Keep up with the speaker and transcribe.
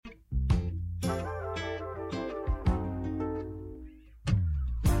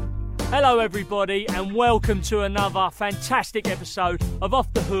Hello everybody and welcome to another fantastic episode of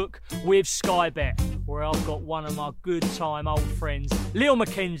Off the Hook with Sky Bet, where I've got one of my good time old friends, Leo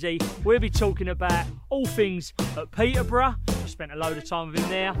McKenzie. We'll be talking about all things at Peterborough. I spent a load of time with him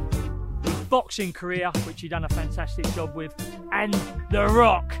there. His boxing career, which he done a fantastic job with, and The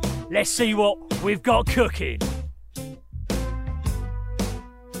Rock. Let's see what we've got cooking.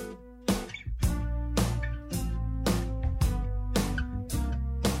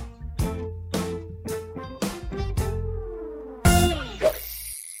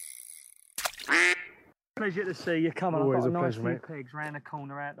 Pleasure to see you. Come on, Always I've got a a nice pleasure, few mate. pegs round the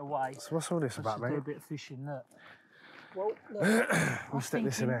corner out the way. So what's all this about, Let's mate? do a bit of fishing, look. Well, look, We'll stick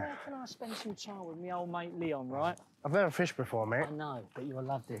this in where there. can I spend some time with my old mate Leon, right? I've never fished before, mate. I know, but you'll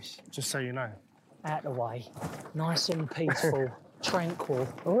love this. Just so you know. Out the way, nice and peaceful, tranquil.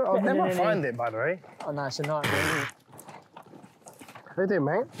 I'll Better never than find it, by the way. I know, it's a nightmare, isn't it? How you doing,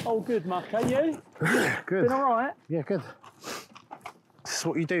 mate? Oh, good, Mucker, you? Good. Been all right? Yeah, good. This is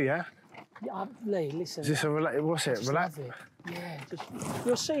what you do, yeah? Yeah, Lee, listen. Is this a what's it? just Relax? love it. Yeah, just,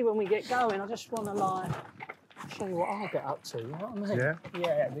 you'll see when we get going. I just want to, like, show you what I'll get up to, you know what I mean? Yeah?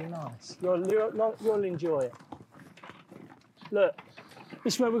 Yeah, it'd be nice. You'll enjoy it. Look,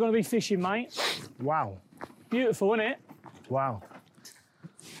 this is where we're going to be fishing, mate. Wow. Beautiful, isn't it? Wow.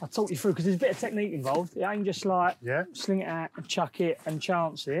 I'll talk you through, because there's a bit of technique involved. It ain't just like Yeah? sling it out and chuck it and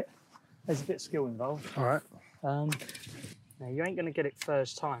chance it. There's a bit of skill involved. All right. Now, you ain't going to get it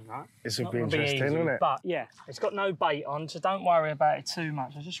first time, right? This will Not be gonna interesting, easy, isn't it? But, yeah, it's got no bait on, so don't worry about it too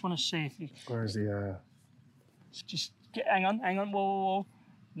much. I just want to see if you... Where's the... Just hang on, whoa.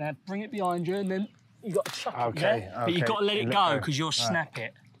 Now, bring it behind you, and then you got to chuck it, Okay, yeah? But you've got to let it Let go, go. because you'll snap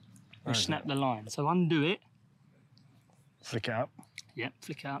it. You'll snap the line. So undo it. Flick it up. Yep,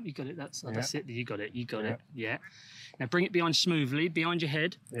 flick it up. You got it. That's Yeah. it. You got it. It. Yeah. Now bring it behind smoothly, behind your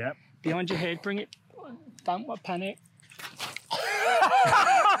head. Yep. Behind your head. Bring it. Don't panic.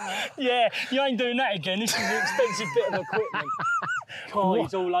 Yeah, you ain't doing that again. This is an expensive bit of equipment. God,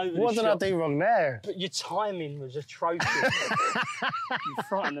 he's all over What the did I shop. do wrong there? But your timing was atrocious. You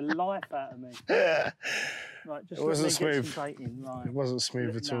frightened the life out of me. Right, just It wasn't let me get smooth. some bait in. Right. It wasn't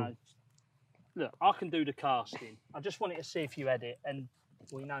smooth at all. No. Look, I can do the casting. I just wanted to see if you had it, and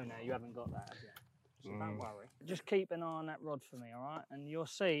we know now you haven't got that, have you? So don't worry. Just keep an eye on that rod for me, all right? And you'll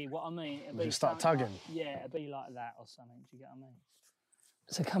see what I mean. It'll Will be you start something tugging? Like, yeah, it'll be like that or something. Do you get what I mean?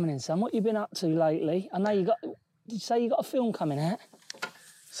 So coming in, son, what you been up to lately? I know you got. Did you say you got a film coming out?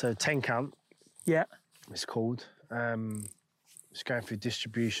 So 10 count, Yeah. it's called. It's going through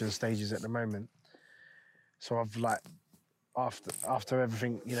distribution stages at the moment. So I've like, after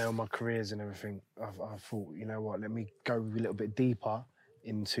everything, you know, my careers and everything, I thought, you know what, let me go a little bit deeper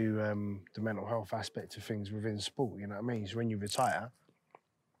into the mental health aspect of things within sport, you know what I mean? So when you retire,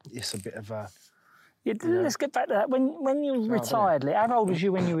 it's a bit of a... Yeah, let's get back to that. When you retired, Lee, how old was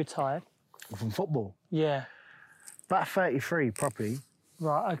you when you retired? From football. Yeah. About 33, properly.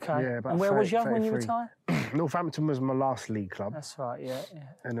 Right, okay. Yeah, about and where 30, was you when you 33. retired? Northampton was my last league club. That's right, yeah.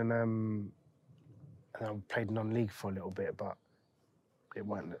 And then I played non-league for a little bit, but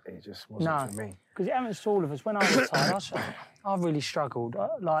it just wasn't for me. Because it happens to all of us. When I retired, I really struggled.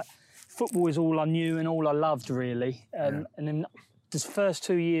 Like, football is all I knew and all I loved, really. And then the first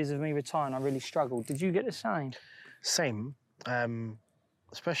 2 years of me retiring, I really struggled. Did you get the same? Same,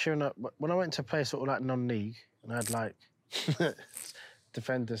 especially when I went to play sort of like non-league, and I had like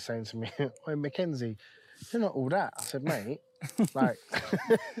defenders saying to me, "Oi, Mackenzie, you're not all that." I said, "Mate, like."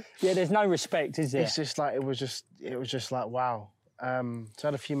 Yeah, there's no respect, is there? It's just like it was just like wow. So I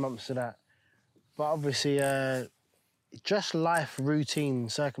had a few months of that, but obviously just life routine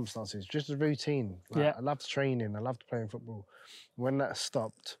circumstances, just a routine. Like, Yeah. I loved training, I loved playing football. When that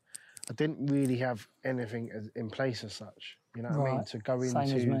stopped, I didn't really have anything in place as such. You know what I mean? To go Same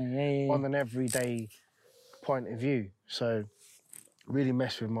as into me. Yeah. on an everyday point of view. So really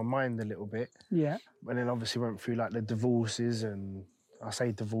messed with my mind a little bit. Yeah. And then obviously went through like the divorces, and I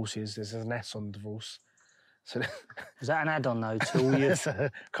say divorces, there's an S on divorce. So Was that an add-on, though, to all your... there's a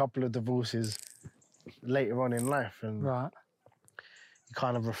couple of divorces later on in life, and Right. you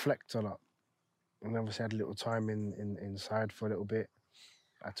kind of reflect a lot. And obviously had a little time inside for a little bit.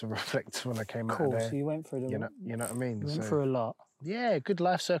 I had to reflect when I came out of there. So you went through the... You know what I mean? You went through a lot. Yeah, good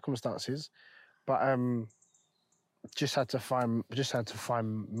life circumstances, but just had to find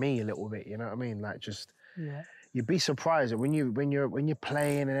me a little bit. You know what I mean? Like just you'd be surprised that when you're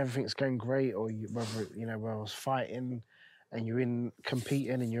playing and everything's going great, or whether I was fighting, and you're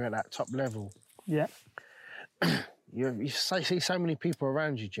competing and you're at that top level. Yeah. You see so many people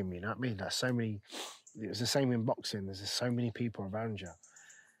around you, Jim. You know what I mean? Like so many. It was the same in boxing. There's just so many people around you,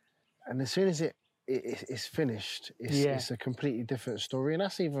 And as soon as it's finished, it's a completely different story. And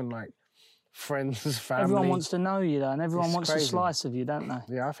that's even like friends, family. Everyone wants to know you, though, and everyone It's wants crazy. a slice of you, don't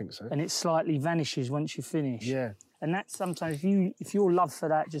they? Yeah, I think so. And it slightly vanishes once you finish. Yeah. And that's sometimes, if your love for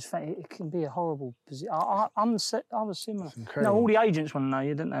that it can be a horrible position. I was similar. It's incredible. No, all the agents want to know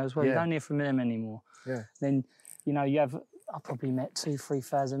you, don't they, as well? You Yeah. don't hear from them anymore. Yeah. Then, you know, I probably met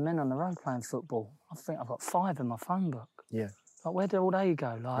 2,000-3,000 men on the road playing football. I think I've got 5 in my phone book. Yeah. Like, where did all they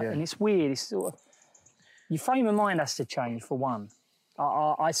go? Like, Yeah. and it's weird. It's sort of, your frame of mind has to change, for one.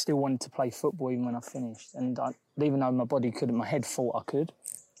 I still wanted to play football even when I finished, and even though my body couldn't, my head thought I could.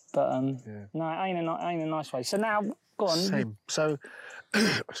 But no, it ain't a nice way. So now, go on. Same. So,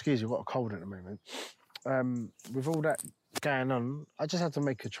 excuse me, I've got a cold at the moment. With all that going on, I just had to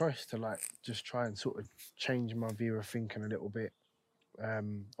make a choice to like just try and sort of change my view of thinking a little bit.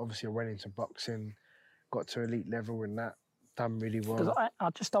 Obviously, I went into boxing, got to elite level in that, done really well. Because I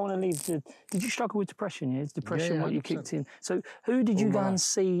just don't want to leave the... Did you struggle with depression, yeah? Is depression Yeah, what you 100%. kicked in? So who did you All go my and life.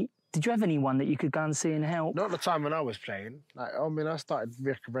 see? Did you have anyone that you could go and see and help? Not the time when I was playing. Like, I mean, I started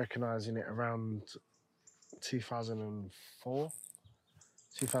recognising it around 2004,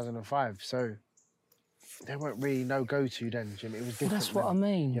 2005. So there weren't really no go-to then, Jim. It was different. That's what I then.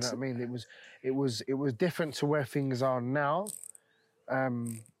 mean. You know what I mean? It was different to where things are now.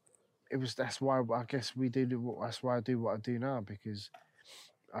 That's why I guess that's why I do what I do now, because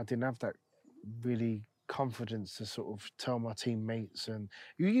I didn't have that really confidence to sort of tell my teammates, and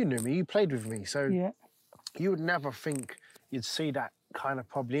you knew me, you played with me, so Yeah. you would never think you'd see that kind of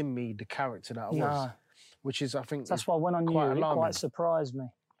probably in me, the character that I was, No. which is, I think, That's why when I knew quite it, it alarming. quite surprised me.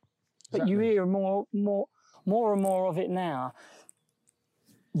 But you Exactly. hear more and more of it now.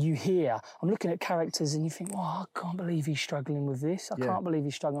 You hear, I'm looking at characters and you think, oh, I can't believe he's struggling with this. I Yeah. can't believe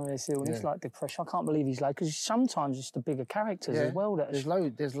he's struggling with this illness, Yeah. like depression. I can't believe he's like, because sometimes it's the bigger characters as well. There's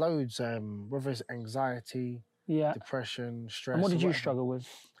loads, whether it's anxiety, Yeah. depression, stress. And what or did you whatever. struggle with?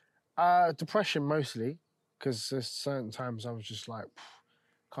 Depression mostly, because there's certain times I was just like,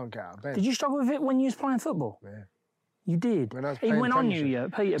 can't get out of bed. Did you struggle with it when you was playing football? Yeah. You did? When I was Even playing when I knew Premiership,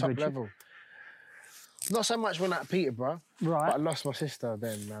 you at top Peterborough? level. Not so much when at Peterborough, but I Right. lost my sister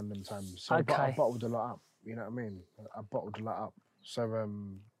then random times. So I Okay. bottled a lot up. You know what I mean? I bottled a lot up. So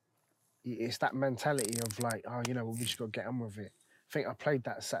it's that mentality of like, oh, you know, we just got to get on with it. I think I played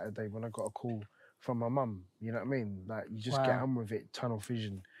that Saturday when I got a call from my mum. You know what I mean? Like, you just get Wow. on with it, tunnel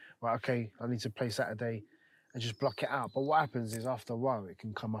vision. Right, okay, I need to play Saturday and just block it out. But what happens is after a while, it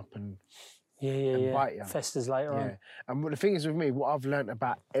can come up and Yeah. bite you. Festers later yeah. on. And the thing is with me, what I've learned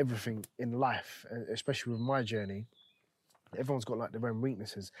about everything in life, especially with my journey, everyone's got like their own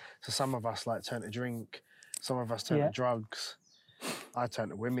weaknesses. So some of us like turn to drink, some of us turn Yeah. to drugs. I turn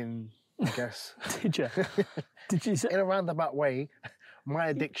to women, I guess. Did you? Did you say? In a roundabout way, my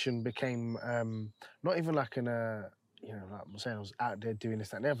addiction became not even like you know, like I'm saying, I was out there doing this,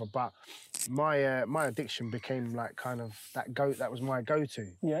 that, and the other, but my addiction became like kind of that was my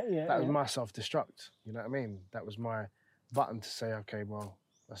go-to. Yeah. That was my self-destruct. You know what I mean? That was my button to say, okay, well,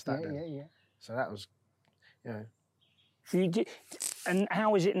 that's that then. Yeah. So that was, you know. So and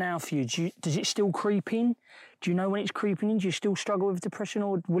how is it now for you? Does it still creep in? Do you know when it's creeping in? Do you still struggle with depression,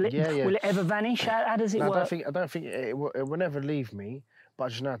 or will it Yeah. will it ever vanish? How does it No, work? I don't think it will never leave me, but I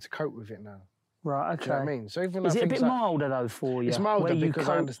just know how to cope with it now. Right. Okay. Do you know what I mean? So even Is like it a things bit like, milder though for you? it's milder where you because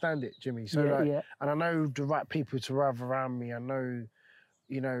I cope? understand it, Jimmy. So Yeah, like, yeah. and I know the right people to have around me. I know,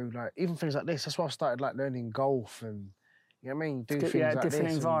 you know, like even things like this. That's why I started like learning golf and, you know what I mean, do things like different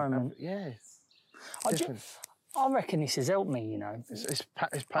this. environment. I different. I reckon this has helped me. You know.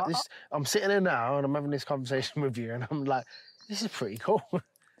 I'm sitting here now and I'm having this conversation with you, and I'm like, this is pretty cool.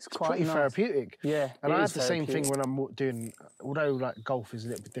 It's Pretty nice. therapeutic. Yeah. And it I is have the same thing therapeutic. when I'm doing, although like golf is a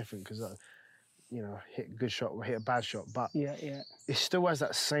little bit different because, you know, hit a good shot or hit a bad shot, but Yeah. it still has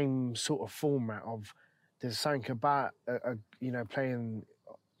that same sort of format of there's something about, you know, playing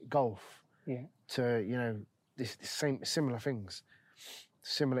golf Yeah. to, you know, this similar things.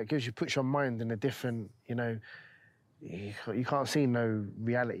 Similar, it puts your mind in a different, you know, you can't see no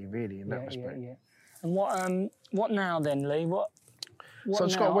reality really in that respect. Yeah. And what now then, Lee? What So I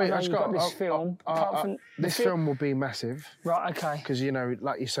just got to now? wait. I know I just you've got this film. apart from the this film will be massive Right. Okay. because, you know,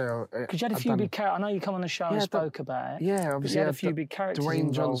 like you say, Because you had a few big characters. I know you come on the show and Yeah, spoke about it. yeah, But obviously you had a had few big characters Dwayne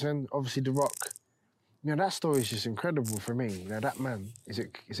involved. Johnson, obviously The Rock. You know, that story is just incredible for me. You know, that man, is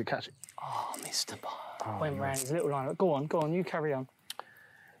it catching? Oh, Mr. Bar. Went round his little line. Go on, you carry on.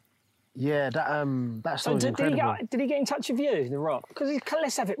 Yeah, that So story's incredible. did he get in touch with you, The Rock? Because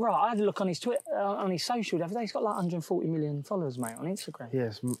let's have it right. I had a look on his Twitter, on his social the other day. He's got like 140 million followers, mate, on Instagram.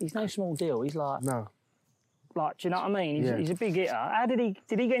 Yes, He's no small deal. He's like, no. Like, do you know what I mean? Yeah. He's a big hitter. How did he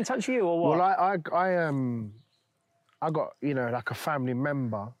get in touch with you or what? Well, I got, you know, like a family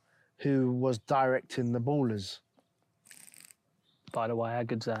member who was directing the Ballers. By the way, how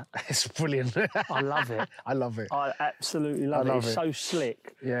good's that? It's brilliant. I love it. I love it. I absolutely love it. It's so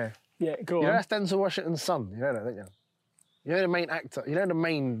slick. Yeah. Yeah, go on. You know that's Denzel Washington's son. You know that, don't you? You know the main actor. You know the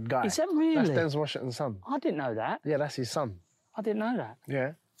main guy. Is that really? That's Denzel Washington's son. I didn't know that. Yeah, that's his son. I didn't know that.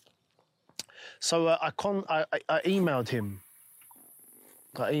 Yeah. So I emailed him.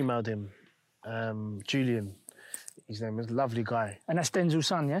 Julian. His name is lovely guy. And that's Denzel's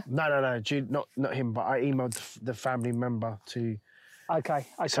son, yeah? No, not him. But I emailed the family member to. Okay,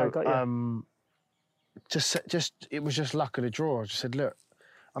 So got you. just it was just luck of the draw. I just said, look,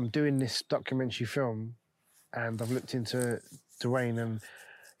 I'm doing this documentary film, and I've looked into Dwayne, and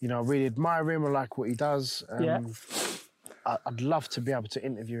you know, I really admire him. I like what he does. Yeah. I'd love to be able to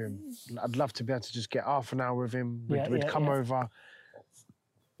interview him. I'd love to be able to just get half an hour with him. We'd come over.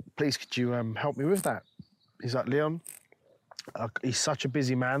 Please, could you help me with that? He's like, Leon, he's such a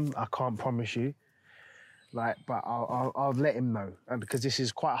busy man. I can't promise you. Like, but I'll let him know. And because this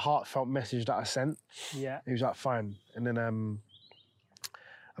is quite a heartfelt message that I sent. Yeah. He was like, fine. And then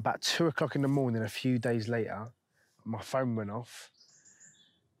about 2 o'clock in the morning, a few days later, my phone went off.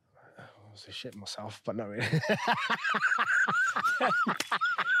 I was shit myself, but no. You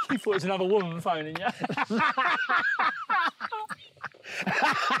thought it was another woman phoning you?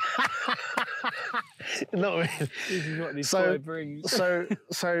 Not really. This is what this boy brings. So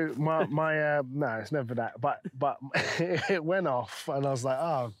my no, it's never that. But it went off, and I was like,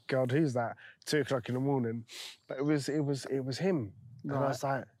 oh God, who's that? 2 o'clock in the morning. But it was him, and I was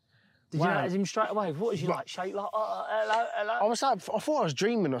like, did you notice him straight away? What was you like? Shake like, oh, hello. I was like, I thought I was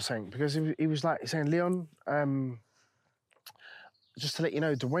dreaming or something because he was like saying, Leon, just to let you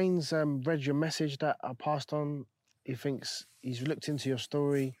know, Dwayne's read your message that I passed on. He thinks he's looked into your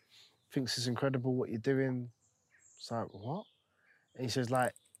story, thinks it's incredible what you're doing. It's like, what? And he says,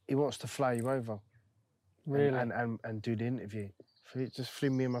 like, he wants to fly you over. Really? And do the interview. He just flew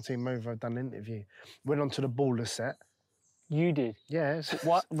me and my team over, done the interview. Went on to the Baller set. You did? Yeah. It's,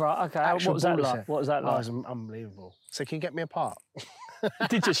 what? Right, okay. What was that like? Set. What was that like? Oh, it was unbelievable. So can you get me a part?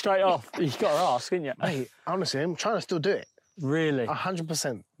 Did you straight off? You got to ask, didn't you? Mate, honestly, I'm trying to still do it. Really?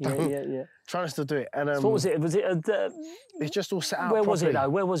 100%. Yeah. Trying to still do it. And so what was it? Was it it's just all set out Where properly. was it though?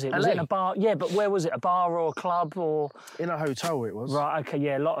 Where was it? Was it in a bar? Yeah, but where was it? A bar or a club or? In a hotel it was. Right, okay,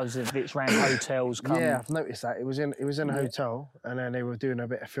 yeah, a lot of it's around hotels. Yeah, I've noticed that. It was in a hotel, and then they were doing a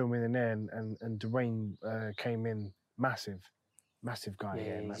bit of filming in there, and Dwayne came in massive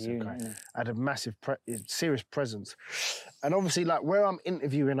guy, massive guy. Had a massive, serious presence. And obviously, like, where I'm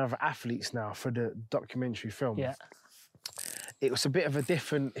interviewing other athletes now for the documentary film, it was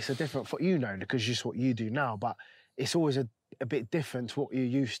it's a different, you know, because it's what you do now, but it's always a bit different to what you're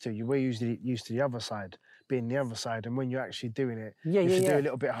used to. We're usually used to the other side, being the other side, and when you're actually doing it, you have to do a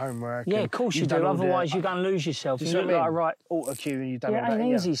little bit of homework. Yeah, of course you do, otherwise you're going to lose yourself. You look like a right auto cue and you've done all that. It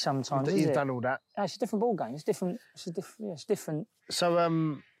ain't easy sometimes, is it? You've done all that. It's a different ball game. It's different. So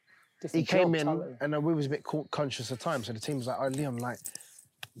he came in, totally. and we was a bit conscious of time. So the team was like, "Oh, Liam, like,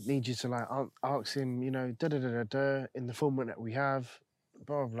 need you to like ask him, you know, in the format that we have,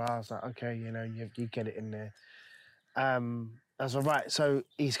 blah blah blah." I was like, "Okay, you know, you get it in there." I was like, right. So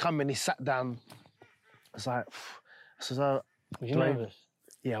he's come in, he sat down. I was like, "So, were you nervous?"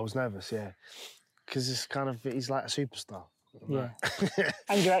 Yeah, I was nervous. Yeah, because he's like a superstar. Yeah,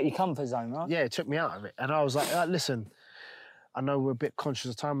 and you're out your comfort zone, right? Yeah, it took me out of it, and I was like, listen. I know we're a bit conscious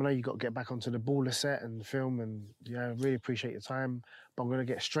of time. I know you've got to get back onto the Baller set and film, and yeah, really appreciate your time. But I'm going to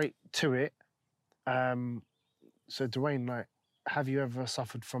get straight to it. So Dwayne, like, have you ever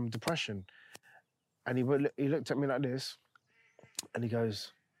suffered from depression? And he looked at me like this, and he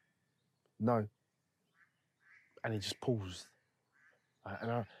goes, no. And he just paused. And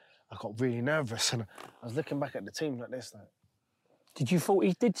I got really nervous, and I was looking back at the team like this, like. Did you thought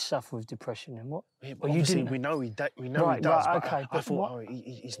he did suffer with depression and what? Yeah, well, you didn't. We know he does. Right, but okay. I thought,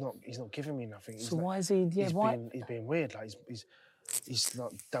 he's not giving me nothing. So like, why is he? Yeah, why? He's being weird. Like he's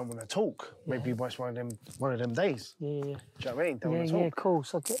not don't want to talk. Yeah. Maybe it's one of them days. Yeah. Do you know what I mean? Don't want to talk. Yeah, of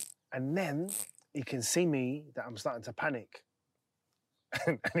course. And then he can see me that I'm starting to panic.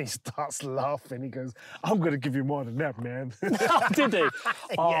 And he starts laughing. He goes, "I'm going to give you more than that, man." Oh, did he?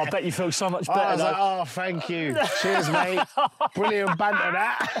 Oh, yeah. I bet you feel so much better. I was like, "Oh, thank you. Cheers, mate. Brilliant banter,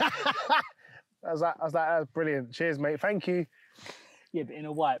 that." I was like, "That's brilliant. Cheers, mate. Thank you." Yeah, but in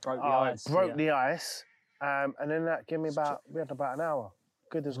a way, it broke the ice. It broke the ice. And then that gave me we had about an hour.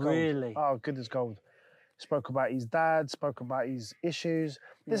 Good as gold. Really? Oh, good as gold. spoke about his dad, spoke about his issues.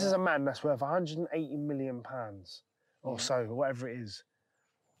 This is a man that's worth £180 million or so, whatever it is.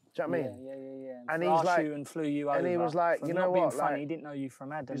 Do you know what I mean? Yeah. And he's he's like, you and flew you over. and he was like, from you not know being what? funny, Like, he didn't know you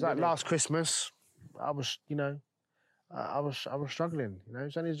from Adam. he was like, did he? last Christmas, I was, you know, I was struggling. You know, it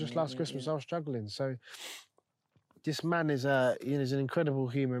was only just last Christmas I was struggling. So this man is he's an incredible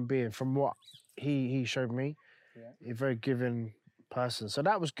human being from what he showed me. Yeah. A very giving person. So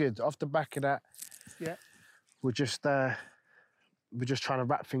that was good. Off the back of that, we're just trying to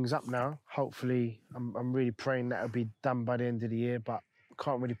wrap things up now. Hopefully, I'm really praying that it'll be done by the end of the year, but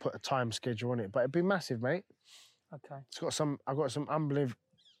can't really put a time schedule on it. But it'd be massive, mate. Okay. I've got some unbelievable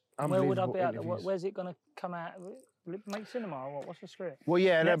Where would I be at? interviews. Where's it going to come out? Will it make cinema or what? What's the script? Well,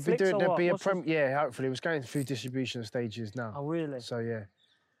 yeah, Netflix there'll be a What's the- yeah, hopefully. It was going through distribution stages now. Oh, really? So, yeah.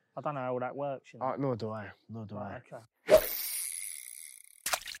 I don't know how all that works. You know? Nor do I. Right, okay.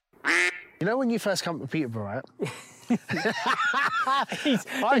 You know when you first come to Peterborough, right? He's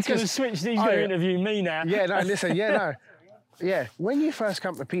going to switch. He's going to interview me now. Yeah, no, listen, yeah, when you first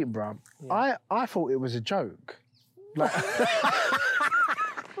come to Peterborough, I thought it was a joke. Like,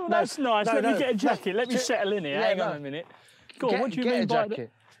 Well, that's nice. Let me get a jacket. Let me settle in here. Yeah, Hang no. on a minute. Go on. What do you Get mean a by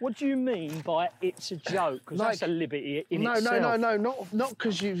jacket. What do you mean by it's a joke? Because that's a liberty in itself. No, not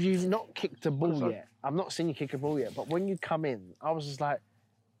because you've not kicked a ball yet. I've not seen you kick a ball yet, but when you come in, I was just like,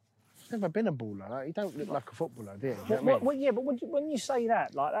 I've never been a baller. Like, you don't look like a footballer, do you? You know what I mean? Yeah, but when you say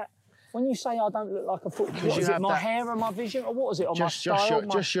that, like that, when you say I don't look like a footballer, you is it have my that- hair or my vision, or what is it? Or my style?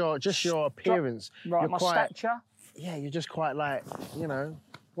 Just your appearance. Right, You're my quite, stature. Yeah, you're just quite like, you know,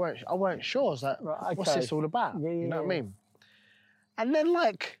 I weren't sure. I was like, Right, what's okay. this all about? Yeah, you know what I yeah. mean? And then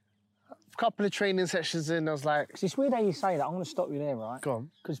like a couple of training sessions in, I was like, It's weird how you say that. I'm going to stop you there, right? go on.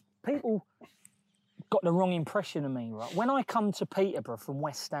 Because people got the wrong impression of me, right? When I come to Peterborough from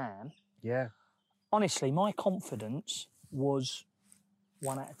West Ham, Yeah. honestly, my confidence was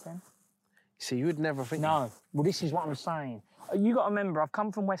 1 out of 10. See, you would never think. No. Well, this is what I'm saying. You got to remember, I've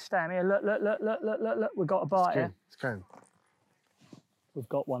come from West Ham. Here, look. We've got a bite here. It's going. We've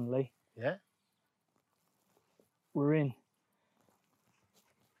got one, Lee. Yeah. We're in.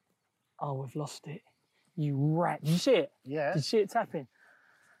 Oh, we've lost it. You rat. Did you see it? Yeah. Did you see it tapping?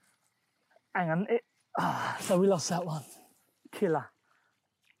 Hang on. So we lost that one. Killer.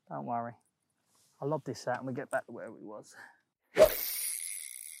 Don't worry. I'll lob this out and we get back to where we was.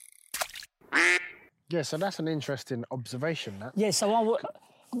 Yeah, so that's an interesting observation, that. Yeah, so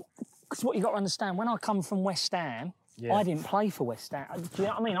because what you got to understand, when I come from West Ham, Yeah. I didn't play for West Ham. Do you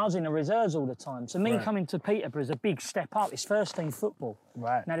know what I mean? I was in the reserves all the time. So me Right. coming to Peterborough is a big step up. It's first team football.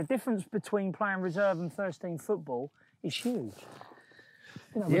 Right. Now the difference between playing reserve and first team football is huge.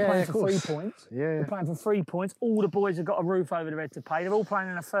 You know, we're Yeah, playing of for 3 course. points. Yeah. We're playing for 3 points. All the boys have got a roof over their head to pay. They're all playing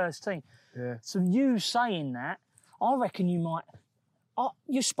in the first team. Yeah. So you saying that, I reckon you might.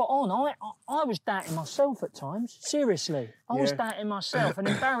 You're spot on. I was doubting myself at times. Seriously, I was Yeah. doubting myself. And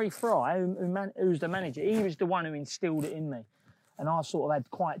then Barry Fry, who's the manager, he was the one who instilled it in me. And I sort of had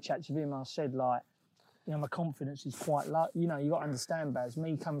quiet chats with him. I said, like, you know, my confidence is quite low. You know, you got to understand, Baz,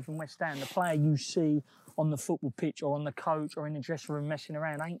 me coming from West Ham, the player you see on the football pitch or on the coach or in the dressing room messing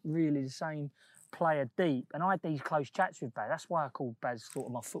around ain't really the same player deep. And I had these close chats with Baz. That's why I called Baz sort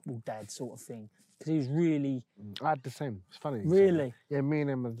of my football dad sort of thing. Because he was really... I had the same. It's funny. Really? Yeah, me and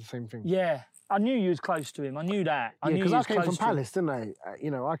him had the same thing. Yeah. I knew you was close to him. I knew that. Yeah, because I came from close to him. Palace, didn't I?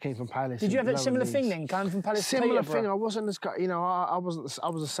 You know, I came from Palace. Did you have in a lower similar leagues. thing then, coming from Palace to Similar Peterborough? thing. I wasn't as, you know, I wasn't. I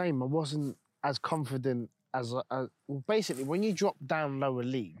was the same. I wasn't as confident as. Well, basically, when you drop down lower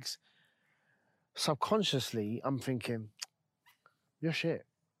leagues, subconsciously, I'm thinking, you're shit.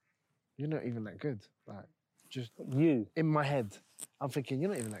 You're not even that good. Like, just You. in my head, I'm thinking you're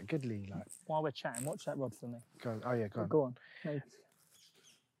not even that good, Lee. Like, While we're chatting, watch that rod for me. go on. Oh yeah, go on. Go on. No,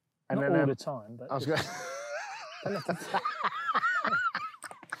 And not then, all the time, but I was just, going.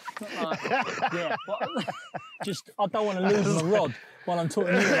 not like, yeah. Just, I don't want to lose my rod while I'm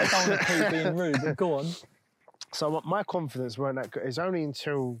talking to you. I don't want to keep being rude, but go on. So my confidence weren't that good. It's only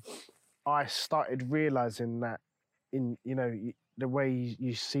until I started realizing that, in the way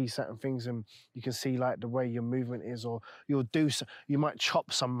you see certain things, and you can see like the way your movement is, or you might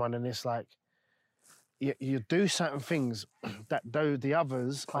chop someone, and it's like you do certain things that though the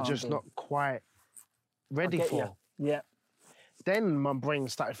others are Can't just do. not quite ready Get for. you. Yeah. Then my brain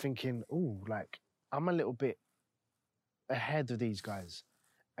started thinking, "Oh, like I'm a little bit ahead of these guys."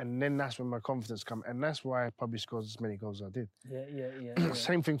 And then that's when my confidence come, and that's why I probably scored as many goals as I did. Yeah.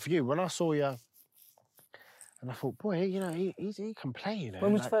 Same thing for you. When I saw you, and I thought, boy, you know, he can play. You know.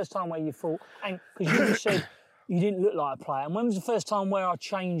 When was the first time where you thought, and because you just said, You didn't look like a player. And when was the first time where I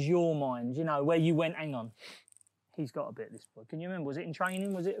changed your mind? You know, where you went, hang on, he's got a bit. This boy. Can you remember? Was it in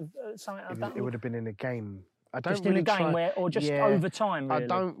training? Was it something like that? It would have been in a game. I don't Just really in a game try, or just over time. Really? I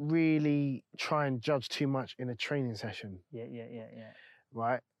don't really try and judge too much in a training session. Yeah.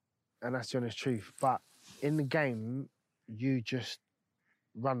 Right, and that's the honest truth. But in the game, you just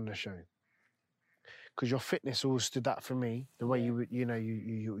run the show. Because your fitness always stood up for me. The way you would,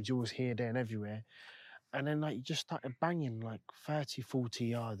 you was always here, there, and everywhere. And then like you just started banging like 30, 40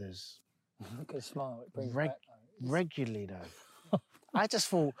 yarders. Look at smile. It brings back, regularly though. I just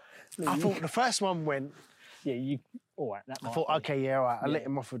thought. I thought the first one went. Yeah, you. All right, that. I thought, okay, yeah, all right. I let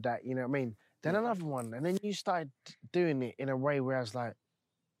him off with that. You know what I mean? Then another one, and then you started doing it in a way where I was like,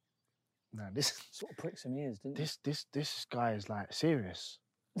 no, this sort of pricked some ears, didn't it? This guy is like serious.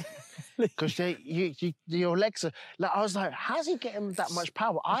 Because your legs are like, I was like, how's he getting that much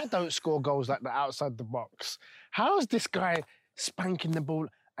power? I don't score goals like that outside the box. How is this guy spanking the ball?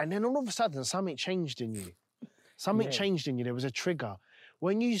 And then all of a sudden, something changed in you. Something changed in you. There was a trigger.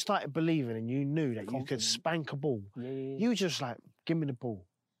 When you started believing and you knew that you could spank a ball, you were just like, give me the ball.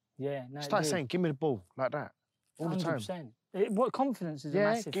 Yeah, no. Start saying, give me the ball, like that, all the time. 100%. What confidence is a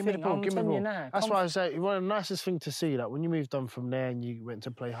massive give me thing. the ball, give me the ball. Now, that's why I say one of the nicest things to see. Like when you moved on from there and you went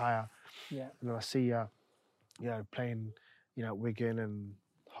to play higher. Yeah. I see you, playing, Wigan and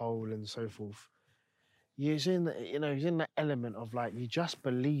Hull and so forth. You're in that element of like you just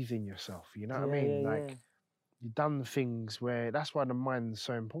believe in yourself. You know what I mean? Like you've done things where that's why the mind's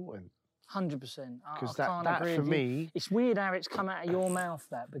so important. 100%. Because that for me, it's weird how it's come out of your mouth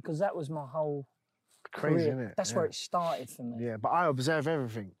because that was my whole. Crazy, career. isn't it? That's where it started for me. Yeah, but I observe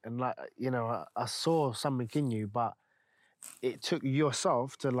everything, and like I saw something in you, but it took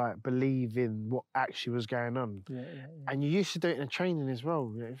yourself to like believe in what actually was going on. Yeah. And you used to do it in a training as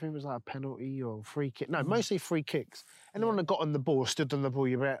well. If it was like a penalty or free kick, mostly free kicks. Anyone that got on the ball, stood on the ball,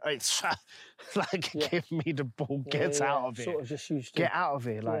 it's like give me the ball, get out of it. Sort of just used to get out of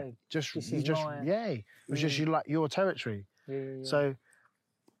it, like it was just your territory. Yeah. So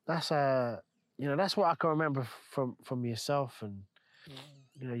that's that's what I can remember from yourself, and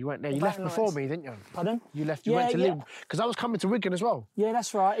you went there. You left before me, didn't you? Pardon? You left. You went to live because I was coming to Wigan as well. Yeah,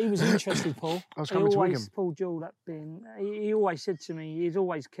 that's right. He was interested, Paul. I was coming to Wigan. Paul Jewell, that bin. He always said to me, he's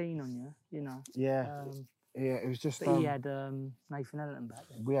always keen on you. Yeah. It was just. But he had Nathan Elton back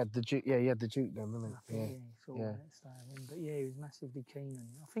then. We had the Duke. Yeah, he had the Duke then, didn't he? But he was massively keen on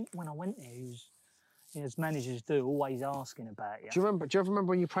you. I think when I went there, he was, as managers do, always asking about you. Do you ever remember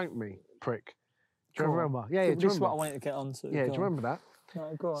when you pranked me, prick? Do you remember? Yeah. This is what I wanted to get onto. Yeah. Do you remember that?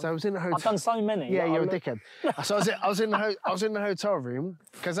 No, go on. So I was in the hotel. I've done so many. Yeah, you're a dickhead. So I was in the hotel room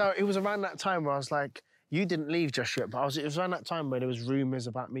because it was around that time where I was like, you didn't leave just yet, but it was around that time where there was rumours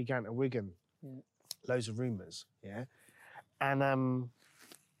about me going to Wigan. Yeah. Loads of rumours, yeah. And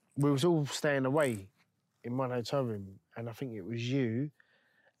we was all staying away in one hotel room, and I think it was you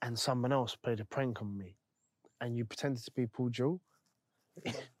and someone else played a prank on me, and you pretended to be Paul Jewell.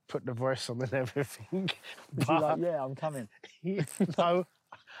 Put the voice on and everything. Was you like, yeah, I'm coming? No,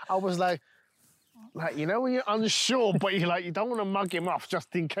 I was like, when you're unsure, but you don't want to mug him off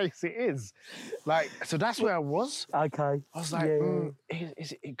just in case it is. So that's where I was. Okay. I was like,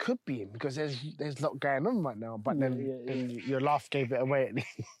 it could be him because there's a lot going on right now. But then your laugh gave it away at the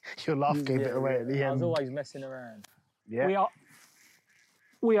at the end. I was always messing around. Yeah.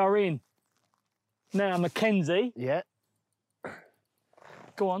 We are in. Now, Mackenzie. Yeah.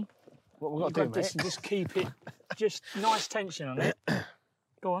 Go on. What we've got to do, mate? Just keep it, just nice tension on it.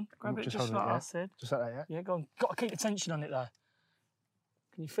 Go on, grab it just like I said. Just like that, yeah? Yeah, go on. Got to keep the tension on it, though.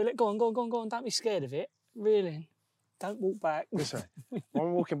 Can you feel it? Go on. Don't be scared of it. Reel in. Don't walk back. This way.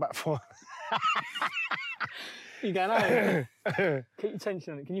 I'm walking back forward. You going over? Keep your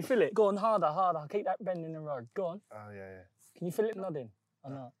tension on it. Can you feel it? Go on, harder. Keep that bend in the rod. Go on. Oh, yeah. Can you feel it nodding? Or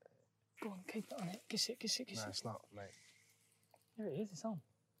not? Go on, keep it on it. Kiss it. No, it's not, mate. There it is. It's on.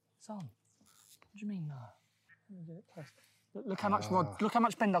 What do you mean, no? Let me get it close. Look how much rod. Look how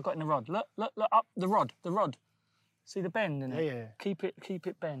much bend I've got in the rod. Look up the rod. See the bend in it? Yeah. Keep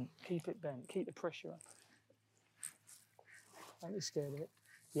it bent. Keep the pressure up. Don't be scared of it.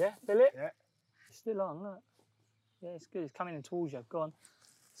 Yeah, feel it? Yeah. It's still on, look. Yeah, it's good. It's coming in towards you. Go on.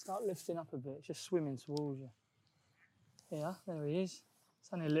 Start lifting up a bit. It's just swimming towards you. Yeah, there he is. It's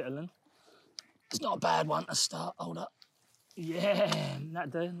only a little one. It's not a bad one to start. Hold up. Yeah,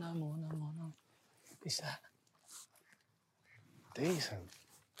 that do. No more. What's that? Decent.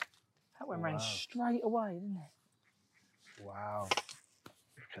 That went round straight away, didn't it? Wow.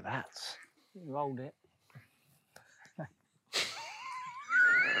 Look at that. You rolled it.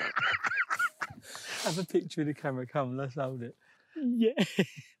 Have a picture of the camera. Come, let's hold it. Yeah.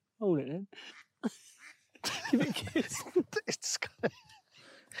 Hold it then. Give it a kiss. It's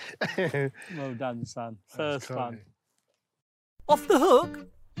Well done, son. First one. Off the hook?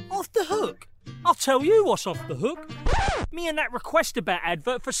 Off the hook? I'll tell you what's off the hook. Me and that Requestabet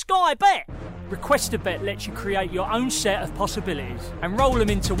advert for Sky Bet. Requestabet lets you create your own set of possibilities and roll them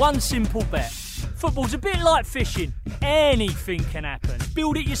into one simple bet. Football's a bit like fishing. Anything can happen.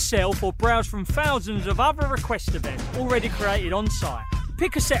 Build it yourself or browse from thousands of other Requestabets already created on site.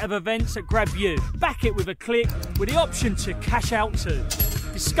 Pick a set of events that grab you. Back it with a click with the option to cash out too.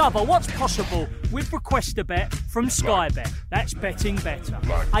 Discover what's possible with Requestabet from Sky Bet. That's betting better.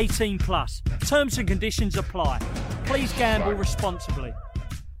 18 plus. Terms and conditions apply. Please gamble responsibly.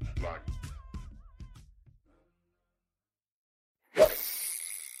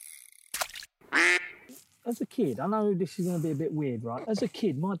 As a kid, I know this is going to be a bit weird, right? As a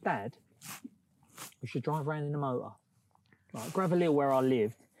kid, my dad used to drive around in a motor. Like Gravel Hill, where I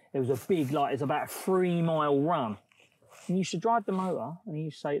lived, there was a big, it's about a 3 mile run. And he used to drive the motor and he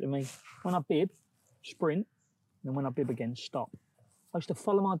used to say to me, when I bib, sprint, and then when I bib again, stop. I used to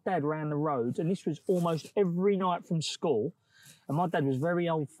follow my dad around the roads, and this was almost every night from school. And my dad was very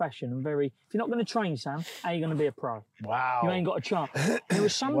old-fashioned and very, if you're not going to train, Sam, how are you going to be a pro? Wow. You ain't got a chance. There were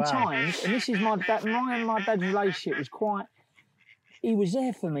some times, and this is my dad, mine and my dad's relationship was quite, he was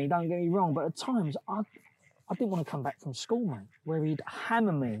there for me, don't get me wrong, but at times I didn't want to come back from school, mate, where he'd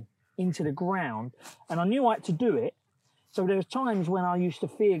hammer me into the ground, and I knew I had to do it. So there was times when I used to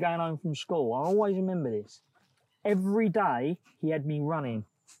fear going home from school. I always remember this. Every day he had me running.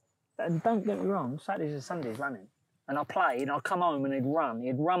 And don't get me wrong, Saturdays and Sundays running. And I played, and I'd come home and he'd run.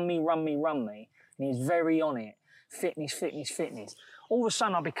 He'd run me. And he was very on it. Fitness. All of a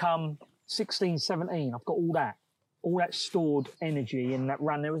sudden I become 16, 17. I've got all that stored energy in that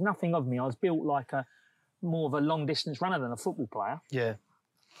run. There was nothing of me. I was built like more of a long distance runner than a football player. Yeah.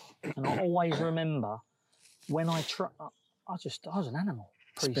 And I always remember when I was an animal.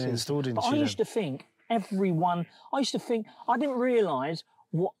 It's been installed into you. I used to think I didn't realise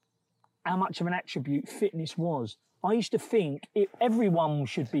how much of an attribute fitness was. I used to think everyone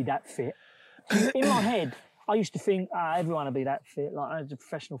should be that fit. In my head, I used to think everyone would be that fit, like the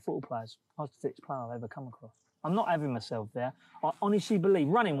professional football players. I was the fittest player I've ever come across. I'm not having myself there. I honestly believe,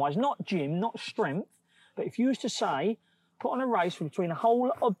 running-wise, not gym, not strength, but if you was to say, put on a race between the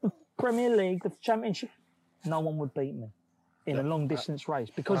whole of the Premier League, the Championship, no one would beat me in a long-distance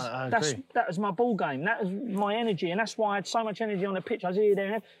race, because that was my ball game, that was my energy, and that's why I had so much energy on the pitch. I was here,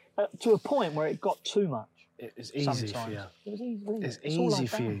 there, and to a point where it got too much. It's easy for you. It was easy. It's easy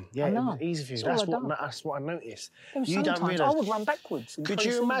for you. Yeah, it was easy for you. That's what I noticed. You don't realise. I would run backwards. Could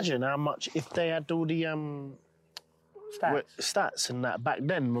you imagine how much if they had all the stats and that back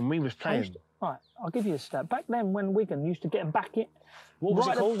then when we was playing? Right, I'll give you a stat. Back then, when Wigan used to get them back in, what was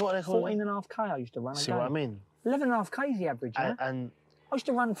it called? What are they called? 14.5k I used to run. See what I mean? 11.5k is the average, yeah? And I used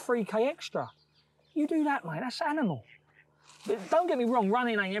to run 3k extra. You do that, mate, that's animal. But don't get me wrong,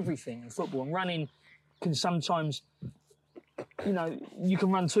 running ain't everything in football, and running can sometimes, you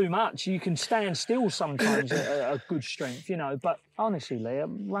can run too much. You can stand still sometimes at a good strength, But honestly, Lee,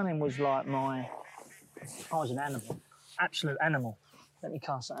 running was like I was an animal, absolute animal. Let me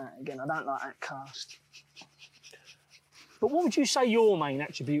cast that out again. I don't like that cast. But what would you say your main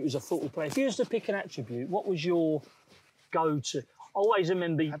attribute as a football player? If you was to pick an attribute, what was your go-to? I always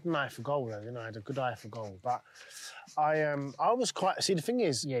remember... I had an eye for goal, though, I had a good eye for goal. But I was quite... See, the thing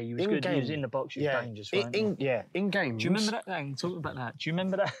is... Yeah, you was good. You was in the box, you was dangerous, right? In games... Do you remember that? Hang on, talk about that. Do you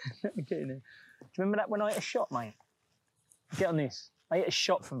remember that? Let me get in here. Do you remember that when I hit a shot, mate? Get on this. I hit a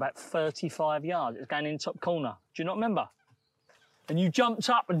shot from about 35 yards. It was going in top corner. Do you not remember? And you jumped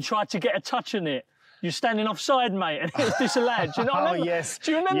up and tried to get a touch on it. You're standing offside, mate, and it was disallowed. Do you not remember? Oh, yes.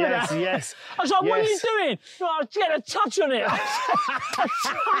 Do you remember that? Yes. I was like, what are you doing? I get a touch on it.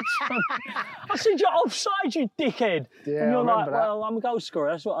 I said, you're offside, you dickhead. Yeah, and you're like, that. Well, I'm a goal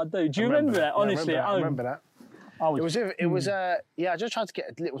scorer. That's what I do. Do you remember that, honestly? I remember that. It was I just tried to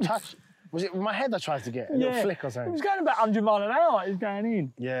get a little touch. Was it with my head I tried to get? A little flick or something? It was going about 100 miles an hour. It was going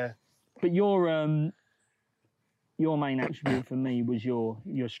in. Yeah. But your main attribute for me was your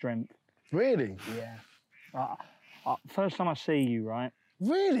strength. Really? Yeah. First time I see you, right?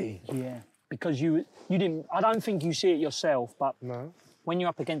 Really? Yeah. Because you didn't. I don't think you see it yourself, but no. When you're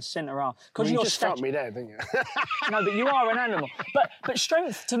up against centre half, because you just stopped me there, didn't you? No, but you are an animal. But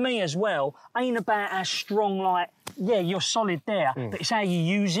strength to me as well ain't about how strong. You're solid there, but it's how you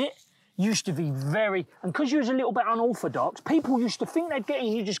use it. Used to be very, and because you was a little bit unorthodox, people used to think they'd get in,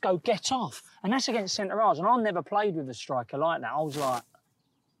 you just go get off, and that's against centre halves. And I never played with a striker like that. I was like,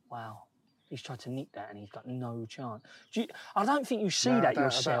 wow. he's tried to nick that and he's got no chance. I don't think you see that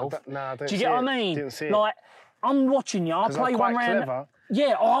yourself. I don't Do you get what I mean? Didn't see it. Like, I'm watching you. I play one round. Clever.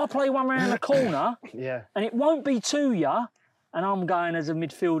 Yeah, I'll play one round the corner. Yeah. And it won't be to you. And I'm going as a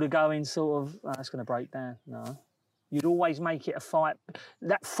midfielder going sort of, that's going to break down. No. You'd always make it a fight.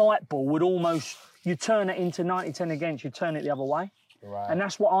 That fight ball would almost, you turn it into 90-10 against, you turn it the other way. Right. And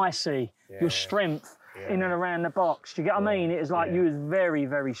that's what I see. Your strength in and around the box. Do you get what I mean? It was like you was very,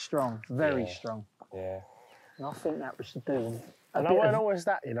 very strong. Very strong. Yeah. And I think that was the doing. And I weren't always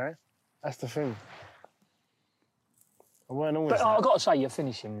that, you know? That's the thing. I weren't always that. I've got to say, your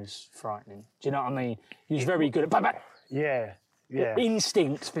finishing was frightening. Do you know what I mean? You was very good at... Bang, bang. Yeah. Yeah.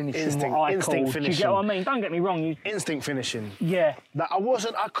 Instinct finishing, what I call. Finishing. Do you get what I mean? Don't get me wrong. Instinct finishing. Yeah. Like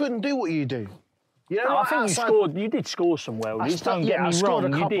I couldn't do what you do. You know, I think you did score some worldies, don't get me wrong. Scored a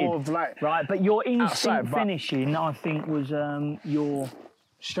couple you did. of like... Right, but your instinct finishing, I think, was your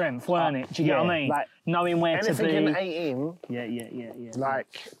strength, weren't it? Do you get what I mean? Like, knowing where to be. Anything in 18... Yeah.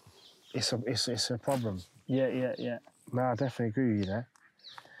 Like, it's a problem. Yeah. No, I definitely agree with you there.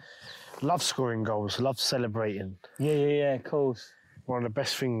 Love scoring goals, love celebrating. Yeah, of course. One of the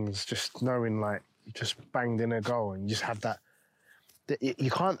best things, just knowing, like, you just banged in a goal and you just had that...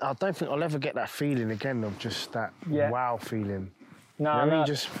 You can't... I don't think I'll ever get that feeling again of just that wow feeling. No, you know,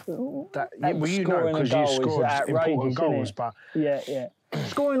 just that... Well, you know, because you scored important goals, but... Yeah.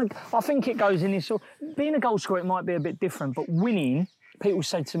 Scoring, I think it goes in this... Being a goal scorer, it might be a bit different, but winning, people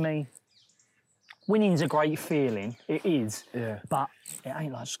said to me, winning's a great feeling. It is. Yeah. But it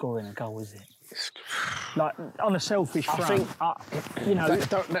ain't like scoring a goal, is it? Like, on a selfish front, I think, you know...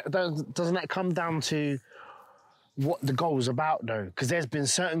 Doesn't that come down to what the goal's about, though? Because there's been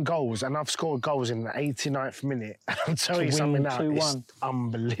certain goals, and I've scored goals in the 89th minute, and I'll tell you something now, it's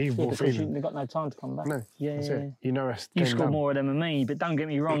unbelievable feeling. They've got no time to come back. No, yeah. You know, you scored more of them than me, but don't get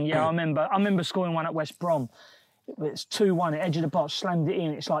me wrong. Yeah, I remember scoring one at West Brom. It's 2-1 at edge of the box, slammed it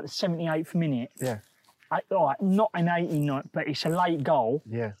in. It's like the 78th minute. Yeah. All right, not an 89th, but it's a late goal.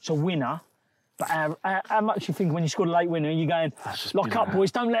 Yeah. It's a winner. But how much you think when you scored a late winner, you're going, lock up,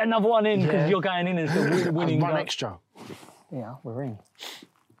 boys, don't let another one in, because you're going in as the winning goal. Run extra. Yeah, we're in.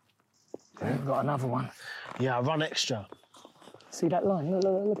 Yeah. We've got another one. Yeah, I run extra. See that line?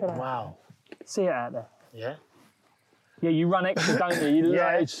 Look at that. Wow. See it out there? Yeah. Yeah, you run extra, don't you?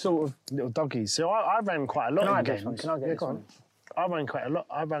 It's sort of... Little doggies. So I ran quite a lot in games. Can I get this one? I ran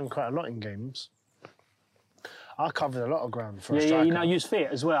quite a lot in games. I covered a lot of ground for a striker. Yeah, you know, you was fit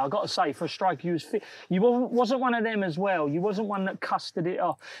as well. I've got to say, for a striker, you was fit. You wasn't one of them as well. You wasn't one that custard it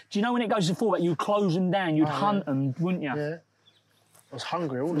off. Do you know when it goes to fullback, you'd close them down, you'd hunt them, wouldn't you? Yeah. I was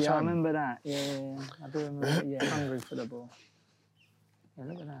hungry all the time. Yeah, I remember that. Yeah. I do remember that. Yeah, hungry for the ball. Yeah,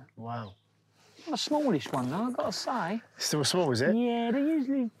 look at that. Wow. Not a smallish one, though, I've got to say. Still small, is it? Yeah, they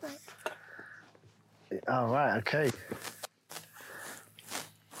usually... Oh, right, okay.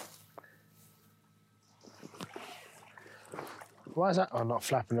 Why is that? Oh, not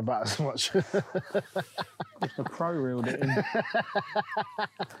flapping about as much. Just the pro reeled it in.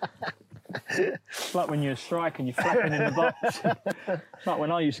 It's like when you're a striker and you're flapping in the box. It's like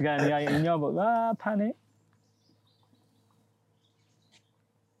when I used to go in the 18-yard box. Panic.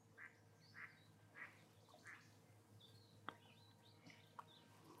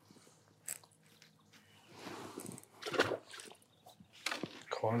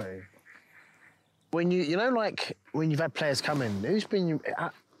 Quality. When you know, like when you've had players come in, who's been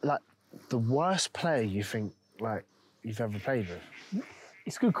like the worst player you think like you've ever played with?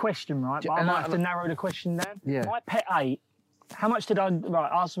 It's a good question, right? But I might have to narrow the question down. Yeah. My pet 8.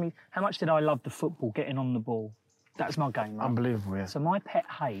 Ask me how much did I love the football, getting on the ball? That's my game, right? Unbelievable, yeah. So my pet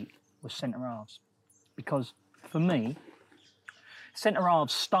hate was centre halves, because for me, centre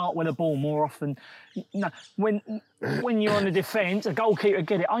halves start with a ball more often. No, when you're on the defence, a goalkeeper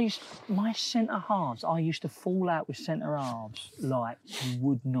get it. My centre halves, I used to fall out with centre halves like you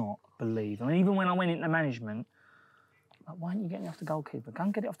would not believe. I mean, even when I went into management, like, why aren't you getting it off the goalkeeper? Go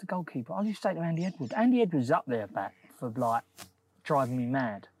and get it off the goalkeeper. I used to say to Andy Edwards. Andy Edwards up there back for like driving me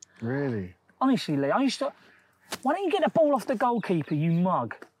mad. Really? Honestly, Lee, I used to. Why don't you get the ball off the goalkeeper, you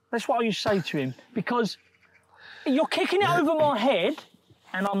mug? That's what I used to say to him, because you're kicking it over my head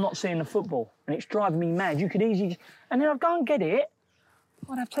and I'm not seeing the football and it's driving me mad. You could easily... And then I'd go and get it.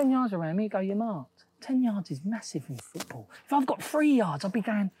 I'd have 10 yards around me, go, you're marked. 10 yards is massive in football. If I've got 3 yards, I'd be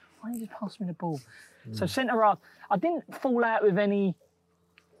going, why don't you just pass me the ball? So centre-half, I didn't fall out with any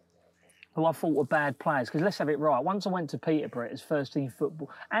who I thought were bad players, because let's have it right. Once I went to Peterborough, it was first team football.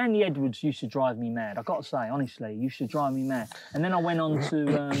 Andy Edwards used to drive me mad. I've got to say, honestly, he used to drive me mad. And then I went on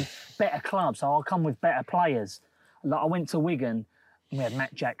to better clubs, so I'll come with better players. Like I went to Wigan, We had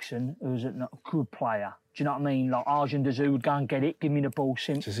Matt Jackson, who was a good player. Do you know what I mean? Like Arjun Dazoo would go and get it, give me the ball,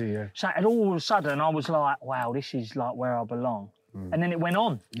 simp. To see, yeah. So and all of a sudden, I was like, wow, this is like where I belong. And then it went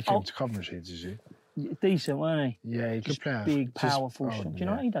on. You came to Coventry, did you? Decent, weren't he? Yeah, he's a good player. Big, powerful. Oh, Do you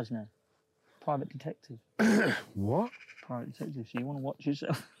know yeah. what he does now? Private detective. What? Private detective. So you want to watch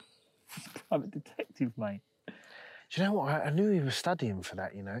yourself? Private detective, mate. Do you know what? I knew he was studying for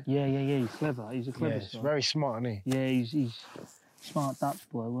that, you know? Yeah. He's clever. He's a clever Yeah, he's guy. very smart, isn't he? Yeah, he's smart Dutch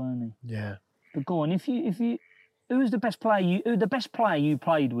boy, weren't he? Yeah. But go on, if you, who was the best player you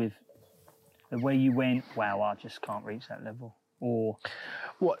played with? Where you went, wow, I just can't reach that level. Or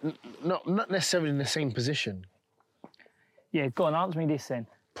What? Not necessarily in the same position. yeah, go on, answer me this then.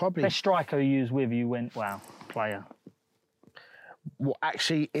 Probably. Best striker you was with, you went, wow, player. Well,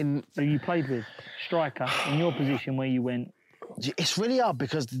 actually, Who you played with, striker in your position where you went. it's really hard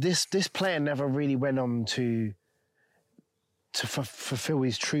because this player never really went on to fulfill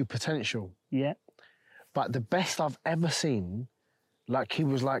his true potential. Yeah. But the best I've ever seen, like he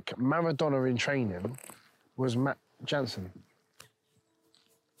was like Maradona in training, was Matt Jansen.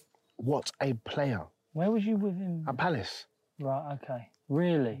 What a player. Where was you with him? At Palace. Right, okay.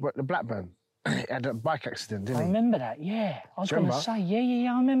 Really? What, the Blackburn. He had a bike accident, didn't I he? remember that, yeah. I was Do you going to remember? say,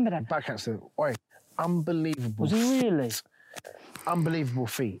 yeah, I remember that. Bike accident. Oi, unbelievable. Was he really? Unbelievable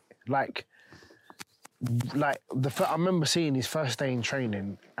feat. Like I remember seeing his first day in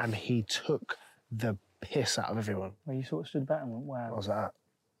training and he took the piss out of everyone. Where you sort of stood back and went, I wow. was like,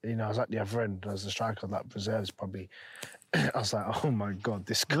 I was at the other end. I was the striker, like reserves probably. I was like, oh my God,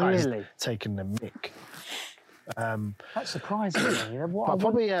 this guy's Really? taking the mick. That surprises me. What, But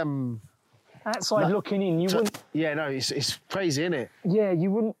probably, outside looking in, you wouldn't. yeah, no, it's crazy, isn't it? Yeah, you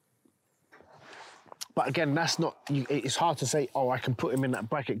wouldn't. But again, that's not. It's hard to say. Oh, I can put him in that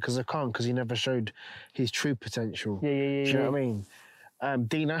bracket because I can't because he never showed his true potential. Yeah. Do you know what I mean?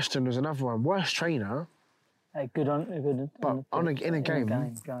 Dean Ashton was another one. Worst trainer, Good on. but in a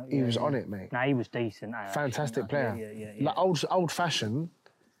game, he was on it, mate. No, he was decent. Fantastic player. Yeah. Like old fashioned,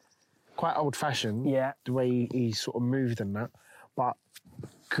 quite old fashioned. Yeah. The way he sort of moved and that, but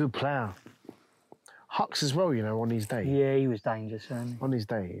good player. Hux as well, on his day. Yeah, he was dangerous, wasn't he? On his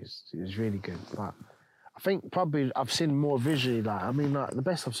day, he was really good. But I think probably I've seen more visually. The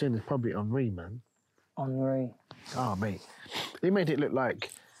best I've seen is probably Henry, man. Henry. Oh, mate, he made it look like,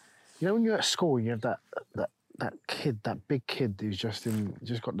 when you're at school, you have that kid, that big kid who's just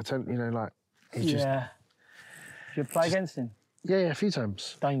got the tent, he's just. Yeah. Did you play against him? Yeah, a few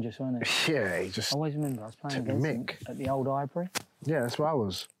times. Dangerous, wasn't he? Yeah, he just. I always remember I was playing Took the against him mick. at the old Ivory. Yeah, that's where I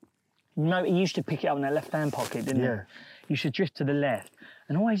was. No, he used to pick it up in that left-hand pocket, didn't he? Yeah. He used to drift to the left.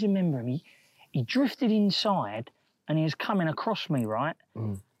 And I always remember him, he drifted inside and he was coming across me, right?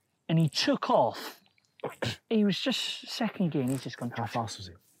 Mm. And he took off. He was just second gear and he's just gone... How fast was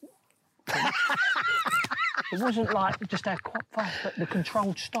he? It wasn't like just that quite fast, but the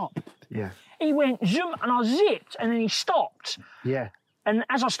controlled stop. Yeah. He went zoom and I zipped and then he stopped. Yeah. And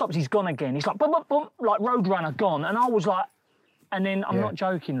as I stopped, he's gone again. He's like, boom, boom, boom, like Roadrunner gone. And I was like... And then, I'm not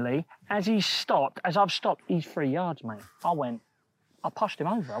jokingly, as I've stopped, he's 3 yards, mate. I passed him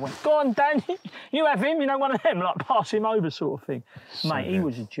over. I went, go on, Dan, you have him, one of them, like pass him over sort of thing. Mate, he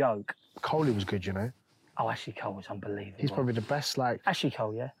was a joke. Coley was good, Oh, Ashley Cole was unbelievable. He's probably the best, Ashley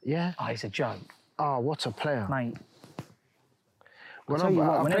Cole, yeah? Yeah. Oh, he's a joke. Oh, what a player. Mate. When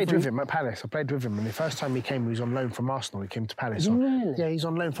I played with him at Palace, and the first time he came, he was on loan from Arsenal. He came to Palace. Really? Yeah, he's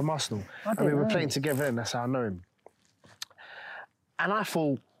on loan from Arsenal. And we were playing together, and that's how I know him. And I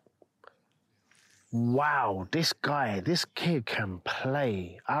thought, wow, this kid can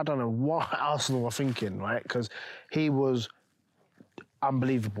play. I don't know what Arsenal were thinking, right? Because he was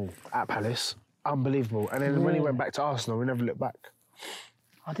unbelievable at Palace. Unbelievable. And then when he went back to Arsenal, we never looked back.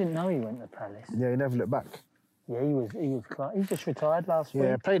 I didn't know he went to Palace. Yeah, he never looked back. Yeah, he was class. He just retired last week.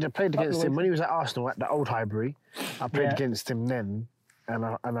 Yeah, played against him when he was at Arsenal at the old Highbury. I played against him then, and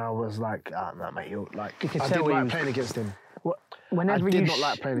I was like, no, mate, you're like, You could I tell didn't he like was- playing against him. Whenever I did not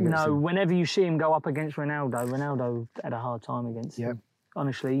like playing against him. Whenever you see him go up against Ronaldo had a hard time against him.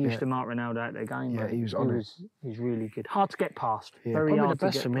 Honestly, he used to mark Ronaldo out of the game. Yeah, mate. he was on it. He was really good. Hard to get past. Yeah, Very probably hard the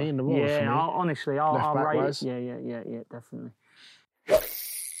best to get for me past. in the world, Yeah, for me. honestly, I'll Left back rate wise. it. Yeah, definitely. Do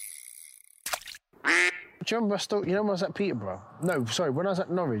you remember when I was at Peterborough? No, sorry, when I was at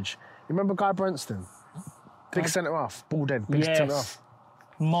Norwich. You remember Guy Branston? Big centre-half, bald head, big Yes. centre-half.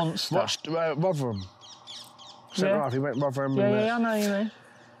 Monster. Watched Rotherham. Centre-half, he went Rotherham. Yeah, I know you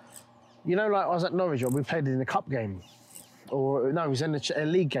mean. Like I was at Norwich, we played in a cup game. Or, no, it was in a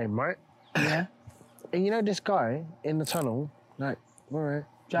league game, right? Yeah. And this guy in the tunnel, like, all right,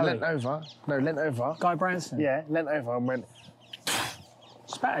 Joey. leant over. Guy Branson. Yeah, leant over and went,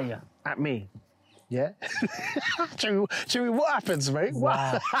 Spat at you. At me. Yeah. Chewy, what happens, mate?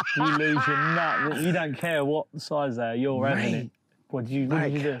 Wow. You lose your nut. You don't care what size they are. You're having it. What did you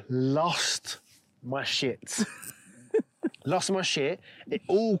do? Lost my shit. Lost my shit. It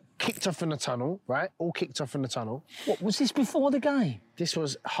all kicked off in the tunnel, right? All kicked off in the tunnel. What, was this before the game? This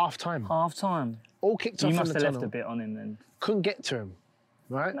was half time. Half time. All kicked off in the tunnel. You must have left a bit on him then. Couldn't get to him,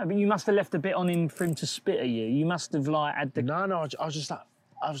 right? No, but you must have left a bit on him for him to spit at you. You must have like had the. No,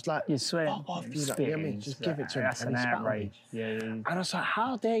 I was like, you swear. Pop off, you know what I mean? Just give it to him. That's an outrage. Yeah. And I was like,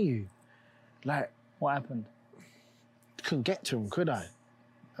 how dare you? Like, what happened? Couldn't get to him, could I?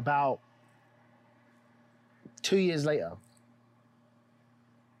 About 2 years later,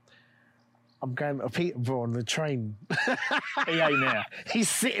 I'm going to Peterborough on the train. He ain't there. He's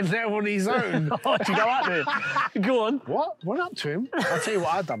sitting there on his own. Why'd you go up there? Go on. What? Went up to him. I'll tell you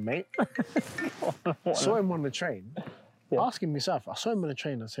what I done, mate. Saw him on the train. Yeah. Asking myself, I saw him on the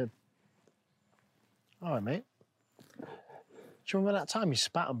train. I said, all right, mate. Do you remember that time you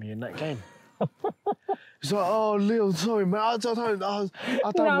spat on me in that game? He's like, oh, Leo, sorry, mate. I don't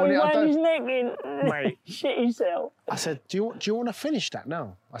want it. His neck in. Mate. Shit yourself. I said, do you want to finish that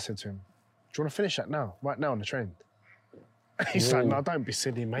now? I said to him, do you want to finish that now? Right now on the train? He's like, no, don't be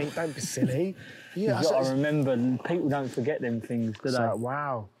silly, mate. Don't be silly. Yeah, you've got to remember, people don't forget them things, do they? Like,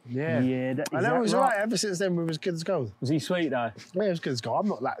 wow. Yeah. Yeah. I know, it was right. Ever since then, we was good as gold. Was he sweet, though? Yeah, it was good as gold. I'm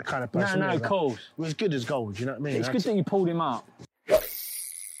not that kind of person. No, of course. It was good as gold, you know what I mean? It's good that you pulled him up.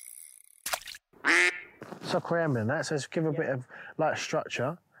 Soccer AM and that, so let's give a bit of, like,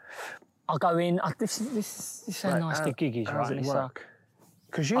 structure. I'll go in. This is how nice the gig is, right? How does it work?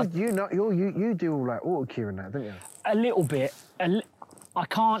 Because you do all like auto cue and that, don't you? A little bit. I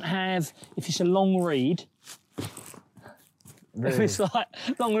can't have, if it's a long read, really? If it's like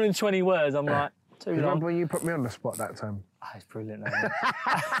longer than 20 words, I'm like, too long. Remember when you put me on the spot that time? Oh, it's brilliant.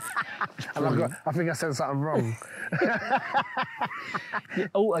 I think I said something wrong.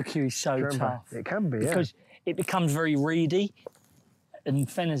 Auto cue is so tough. It can be, because it becomes very reedy. And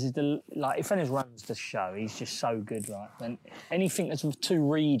Fenners is if Fenners runs the show, he's just so good, right? And anything that's too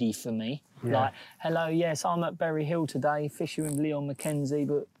reedy for me, like, hello, yes, I'm at Berry Hill today, fishing with Leon Mackenzie,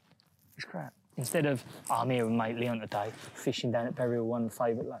 but it's crap. Instead of, I'm here with mate Leon today, fishing down at Berry Hill, one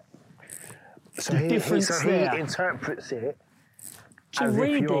favourite lake. So he interprets it too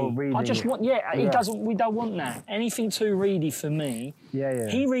reedy. I just want, he doesn't. We don't want that. Anything too reedy for me. Yeah.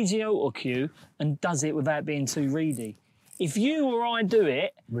 He reads the auto cue and does it without being too reedy. If you or I do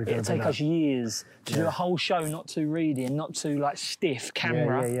it, it'll take us years to do a whole show not too reedy and not too like stiff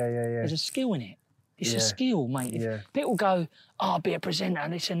camera. Yeah. There's a skill in it. It's a skill, mate. If people go, I'll be a presenter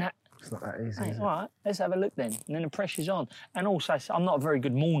and this and that. It's not that easy. Mate, all right, let's have a look then. And then the pressure's on. And also, I'm not a very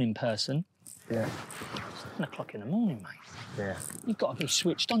good morning person. Yeah. It's 10 o'clock in the morning, mate. Yeah. You've got to be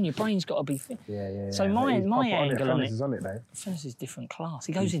switched on. Your brain's got to be fit. Yeah. So my angle on it. Is on it though. Fenners is different class.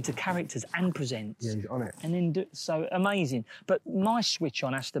 He goes into characters and presents. Yeah, he's on it. And then so amazing. But my switch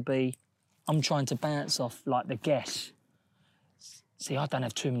on has to be, I'm trying to bounce off like the guests. See, I don't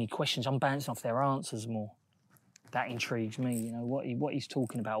have too many questions. I'm bouncing off their answers more. That intrigues me. You know what he's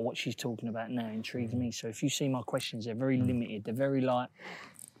talking about, what she's talking about now intrigues me. So if you see my questions, they're very limited. They're very like.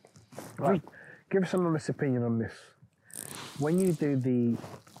 Right. Give us an honest opinion on this. When you do the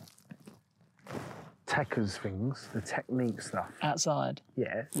techers things, the technique stuff. Outside?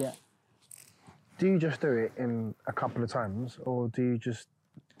 Yeah. Do you just do it in a couple of times or do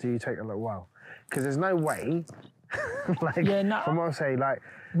you take a little while? Because there's no way, from what I say, like,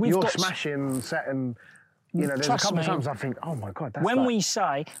 you're smashing, setting, you know, there's a couple of times I think, oh my God, that's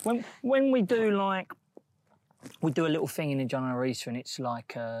when we do like, we do a little thing in the John Arisa and it's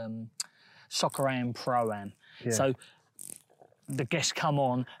like Soccer Am Pro-Am. Yeah. So the guests come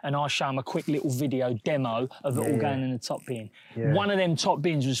on and I show them a quick little video demo of it all going in the top bin. Yeah. One of them top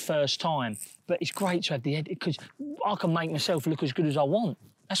bins was first time, but it's great to have the edit because I can make myself look as good as I want.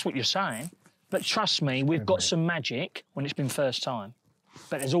 That's what you're saying. But trust me, we've got some magic when it's been first time.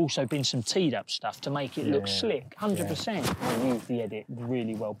 But there's also been some teed up stuff to make it look slick, 100%. I use the edit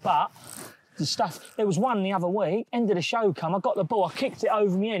really well. But the stuff, there was one the other week, end of the show come, I got the ball, I kicked it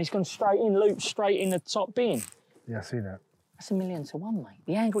over my head, it's gone straight in, looped straight in the top bin. Yeah, I see that. That's 1,000,000 to 1, mate.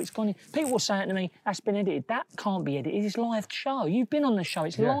 The angle it's gone in. People were saying to me, that's been edited. That can't be edited. It's live show. You've been on the show.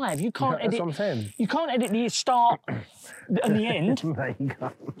 It's live. You can't edit. That's what I'm saying. You can't edit the start and the end. No, you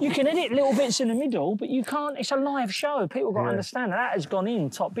can't. You can edit little bits in the middle, but you can't. It's a live show. People got to understand that has gone in,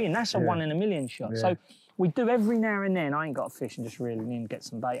 top bin. That's a 1 in a million shot. So we do every now and then. I ain't got a fish and just reeling in, get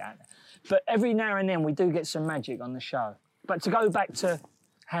some bait out there. But every now and then we do get some magic on the show. But to go back to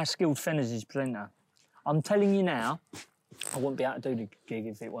how skilled Fenners is presenter, I'm telling you now, I wouldn't be able to do the gig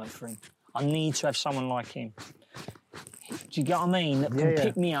if it weren't for him. I need to have someone like him. Do you get what I mean? That can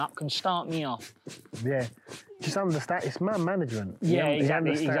pick me up, can start me off. Yeah. Just understand, it's man management. Yeah,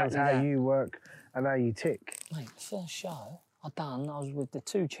 exactly. He understands how that. you work and how you tick. Mate, the first show I was with the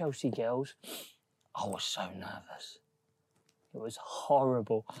 2 Chelsea girls. I was so nervous. It was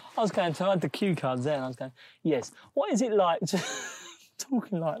horrible. I had the cue cards there and I was going, yes, what is it like to,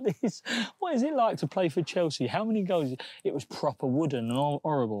 talking like this, what is it like to play for Chelsea? How many goals? It was proper wooden and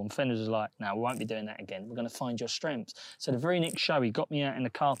horrible. And Fenders was like, no, we won't be doing that again. We're going to find your strengths. So the very next show, he got me out in the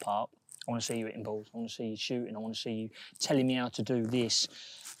car park. I want to see you hitting balls. I want to see you shooting. I want to see you telling me how to do this.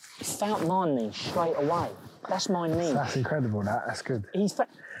 He found my knee straight away. That's my knee. That's incredible, that's good.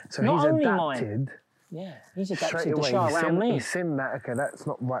 So he's only adapted. Mine. Yeah, he's adapted Straight away, the show around me. He's seen that, okay, that's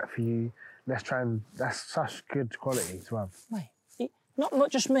not right for you. Let's try and, that's such good quality to have. Mate,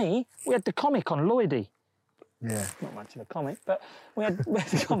 not just me, we had the comic on, Lloydie. Yeah. Not much of a comic, but we had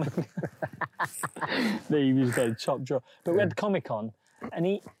the comic. He was going top draw. But we had the comic on, and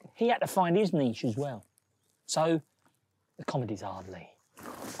he had to find his niche as well. So, the comedy's hard, Lee.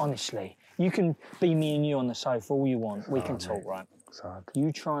 Honestly. You can be me and you on the sofa all you want. We can talk, right? It's hard.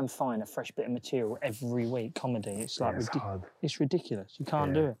 You try and find a fresh bit of material every week, comedy. It's like it's hard. It's ridiculous. You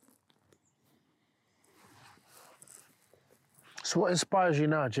can't do it. So what inspires you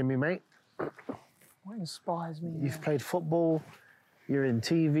now, Jimmy, mate? What inspires me? You've played football, you're in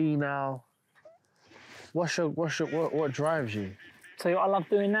TV now. What drives you? Tell you what I love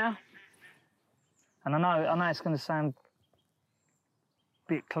doing now? And I know it's going to sound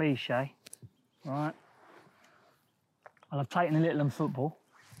a bit cliche, right? I love taking the little and football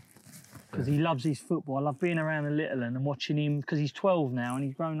because he loves his football. I love being around the little and watching him because he's 12 now and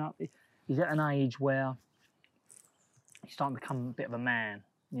he's grown up. He's at an age where he's starting to become a bit of a man.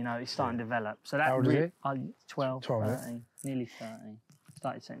 You know, he's starting to develop. So that How old is he? 12, 12, 13, nearly 13.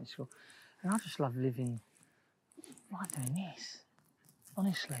 Started secondary school. And I just love living, like doing this.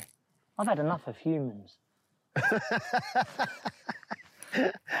 Honestly. I've had enough of humans.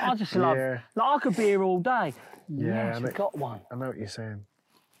 I just love, like I could be here all day. Yeah, yes, we got one. I know what you're saying.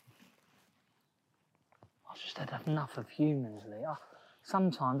 I've just had enough of humans, Lee.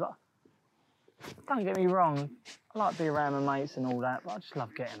 Sometimes, don't get me wrong, I like to be around my mates and all that, but I just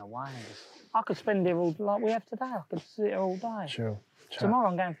love getting away. I could spend here all, like we have today, I could sit here all day. Sure. Tomorrow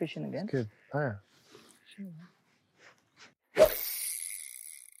I'm going fishing again. Good. Oh, yeah.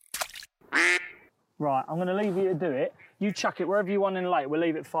 Right, I'm going to leave you to do it. You chuck it wherever you want in the lake. We'll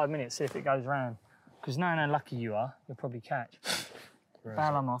leave it 5 minutes, see if it goes round. Because knowing how lucky you are, you'll probably catch.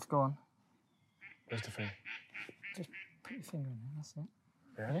 Bail them off, go on. Where's the thing? Just put your finger in there, that's it.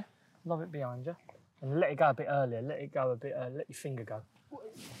 Yeah? Yeah? Lob it behind you. And let it go a bit earlier. Let it go a bit earlier. Let your finger go.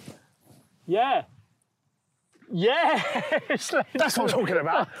 Yeah! Yeah! That's what I'm talking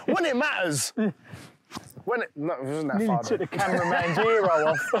about. When it matters. When it... No, it wasn't that Nearly far. took the cameraman's ear roll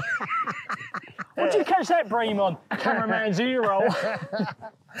off. What did you catch that bream on? Cameraman's ear roll.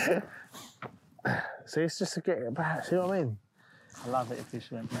 See, it's just to get it back. See what I mean? I love it if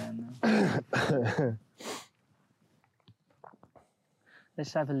this went round now.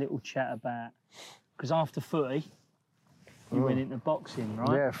 Let's have a little chat about... Because after footy, you went into boxing,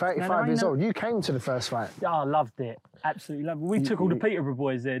 right? Yeah, 35 years old. You came to the first fight. Yeah, I loved it. Absolutely loved it. We took all the Peterborough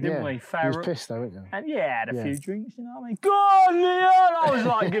boys there, didn't we? You Farrell. was pissed though, weren't you? And yeah, had a few drinks, you know what I mean? Go on, Leon! I was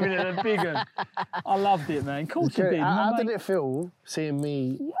like giving it a big one. I loved it, man. Of course you did. How did it feel seeing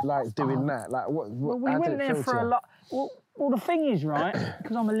me like doing that? Like what? Well, we how went did it there feel for to a you? lot. Well, the thing is, right,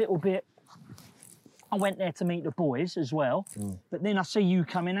 because I'm a little bit. I went there to meet the boys as well, but then I see you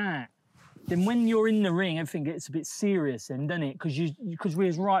coming out. Then when you're in the ring, everything gets a bit serious then, doesn't it? Because we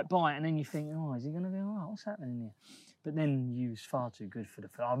was right by it, and then you think, oh, is he going to be all right? What's happening here? But then you was far too good for the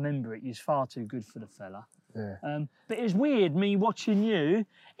fella. I remember it, you was far too good for the fella. Yeah. But it was weird, me watching you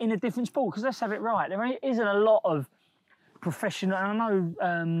in a different sport, because let's have it right. There isn't a lot of professional, and I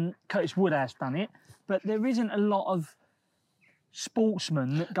know Curtis Woodhouse done it, but there isn't a lot of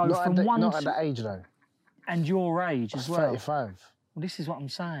sportsmen that go from one... Not at that age, though. And your age as well. 35. Well, this is what I'm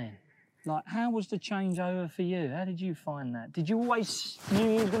saying. Like, how was the changeover for you? How did you find that? Did you always knew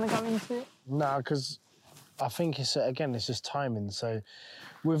you were going to go into it? No, because I think it's, again, it's just timing. So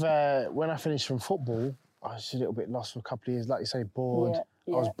with when I finished from football, I was a little bit lost for a couple of years. Like you say, bored.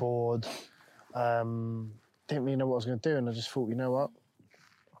 Yeah. I was bored. Didn't really know what I was going to do. And I just thought, you know what?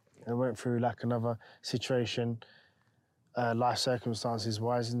 I went through like another situation, life circumstances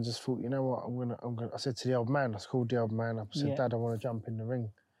wise, and just thought, you know what? I'm gonna. I said to the old man, I called the old man up. I said, Dad, I want to jump in the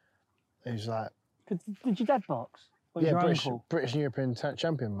ring. He was like, Did your dad box? Or yeah, your British uncle? and European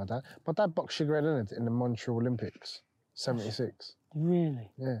champion, my dad. My dad boxed Sugar Ray Leonard in the Montreal Olympics. 76. Really?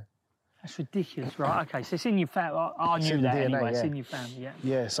 Yeah. That's ridiculous, right? Okay, so it's in your family. I It's knew in the that DNA, anyway. It's yeah. in your family, yeah.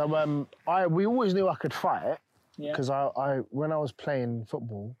 Yeah, so we always knew I could fight Yeah. because when I was playing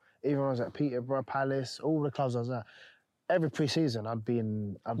football, even when I was at Peterborough, Palace, all the clubs I was at, every pre-season I'd be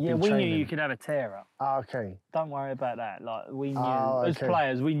Yeah, we training. knew you could have a tear up. Ah, okay. Don't worry about that. Like we knew Oh, as okay.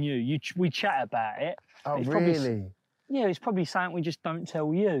 players, we knew. We chat about it. Oh, It's probably- really? Yeah, it's probably something we just don't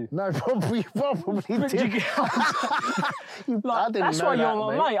tell you. No, probably But do you did. get what I'm saying? I didn't That's know why that, you're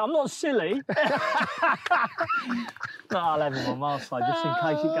my mate. mate. I'm not silly. No, I'll have him on my side just in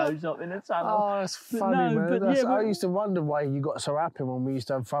case it goes up in the tunnel. Oh, that's funny, no, man. but yeah, I but- used to wonder why you got so happy when we used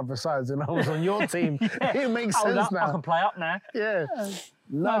to have five sides and I was on your team. It makes Hold sense up, I now. can play up now. Yeah.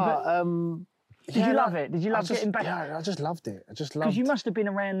 No, Did you love it? Did you love getting back? Yeah, I just loved it. I just loved Because you must have been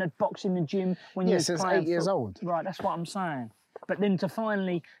around the boxing, the gym when you Yeah, was since playing 8 years foot- old. Right, that's what I'm saying. But then to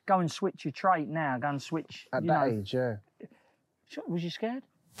finally go and switch your trait now, go and switch. at you that know, age, yeah. Was you scared?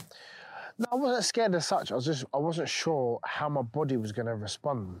 No, I wasn't scared as such. I wasn't sure how my body was going to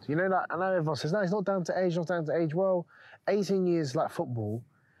respond. You know, like, I know everyone says, no, it's not down to age, not down to age. Well, 18 years like football,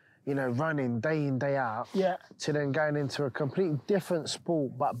 you know, running day in, day out, Yeah. to then going into a completely different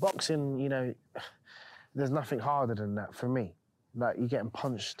sport. But boxing, you know, there's nothing harder than that for me. Like, you're getting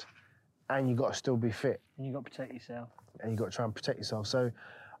punched and you got to still be fit And you got to protect yourself. and you got to try and protect yourself. So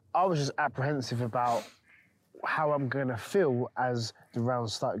I was just apprehensive about how I'm going to feel as the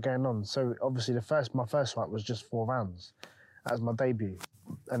rounds start going on. So obviously my first fight was just 4 rounds. That was my debut.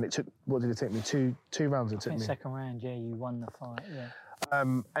 And it took, what did it take me? Two rounds it took In me. second round, yeah, you won the fight. Yeah.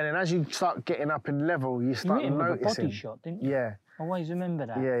 And then as you start getting up in level, you You start hit him with a noticing. body shot, didn't you? Yeah, Always remember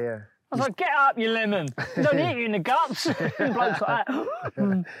that. yeah. I was like, get up, you lemon. Don't hit you in the guts. Blokes like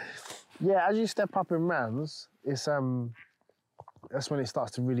that. Yeah, as you step up in rounds, it's that's when it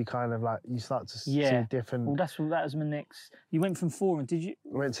starts to really kind of like, you start to see Yeah. different. Well, that was my next. You went from 4 and did you?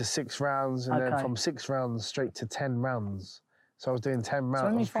 Went to 6 rounds and then Okay. from 6 rounds straight to 10 rounds. So I was doing 10 rounds. So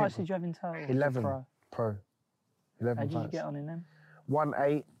how many of fights people- did you have in total? 11 Pro? pro. 11 How did you fights. get on in them? Won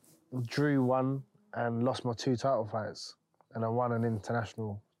 8, drew 1, and lost my 2 title fights. And I won an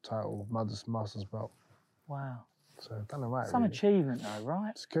international title, Masters belt. Wow. So I've done all right. Some really. achievement though,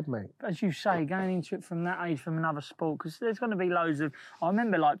 right? It's good, mate. But as you say, going into it from that age, from another sport, because there's going to be loads of. I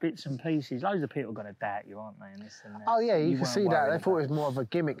remember like bits and pieces. Loads of people are going to doubt you, aren't they? And this and that. Oh yeah, you can weren't see that. worried They thought it about was more of a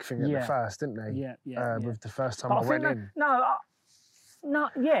gimmick thing at Yeah. the first, didn't they? Yeah. With the first time But I think went that- in. No,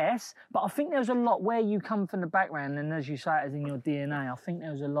 yes, but I think there was a lot where you come from the background, and as you say, it's in your DNA. I think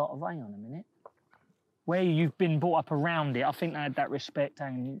there was a lot of. Hang on a minute. Where you've been brought up around it, I think they had that respect,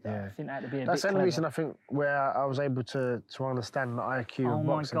 and Yeah. I think they had to be a That's bit the only clever. reason I think where I was able to understand the IQ Oh of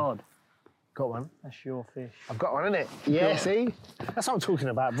my boxing. God, Got one. that's your fish. I've got one, innit? Yeah, see? That's what I'm talking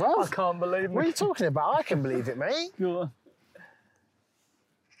about, bro. I can't believe What are you it. talking about? I can believe it, mate. Go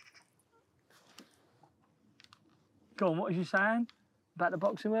on, what was you saying about the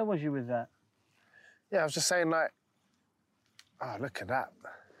boxing? Where was you with that? Yeah, I was just saying, like, oh, look at that.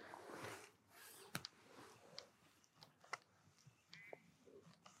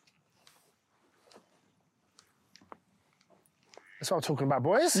 That's what I'm talking about,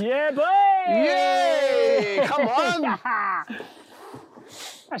 boys. Yeah, boy! Yay! Come on!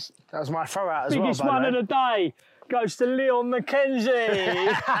 That's That was my throw out as well, biggest by one the of way. the day goes to Leon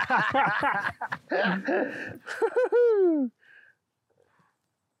McKenzie.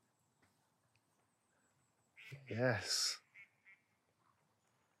 Yes.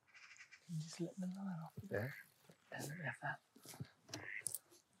 Just let the line off. Yeah. Let me have that.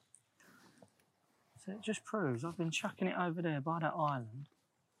 So it just proves I've been chucking it over there by that island,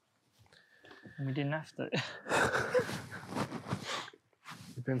 and we didn't have to.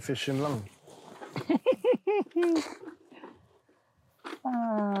 You've been fishing long.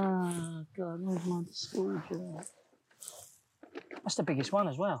 Ah, God, where's my disclosure? That's the biggest one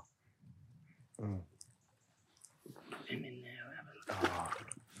as well. Put him in there.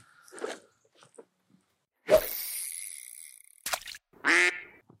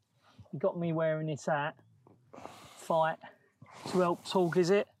 You got me wearing this hat. Fight to help talk, is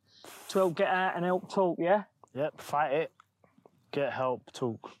it? To help get out and help talk, yeah? Yep, fight it. Get help,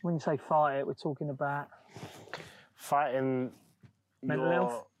 talk. When you say fight it, we're talking about Fighting Mental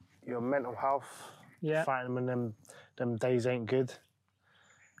health? your mental health. Yeah. Fighting when them days ain't good.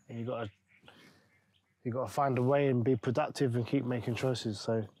 And you gotta find a way and be productive and keep making choices.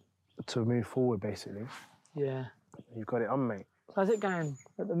 So to move forward, basically. yeah. You've got it on, mate. How's it going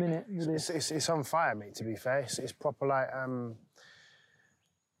at the minute? With this? It's on fire, mate. To be fair, it's proper like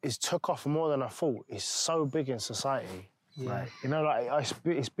it's took off more than I thought. It's so big in society. Yeah. Like, you know, like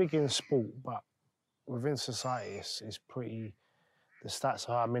it's big in sport, but within society, it's pretty. The stats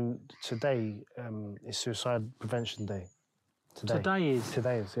are. I mean, today is Suicide Prevention Day. Today is.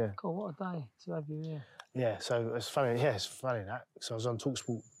 Today is, yeah. God, what a day to have you here. Yeah, so it's funny. Yeah, it's funny that. So I was on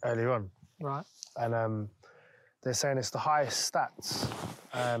TalkSport earlier on, Right. and they're saying it's the highest stats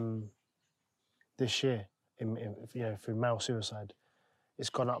this year in through male suicide. It's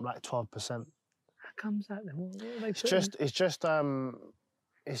gone up like 12%. How comes that then? What are they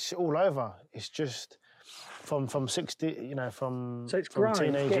It's all over. It's just from 60, from So it's from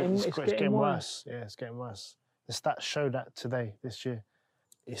growing. teenagers. It's getting worse. Yeah, it's getting worse. The stats show that this year.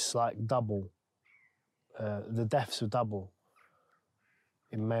 It's like double. The deaths are double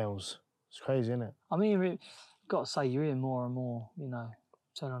in males. It's crazy, isn't it? I mean, got to say, you're hearing more and more,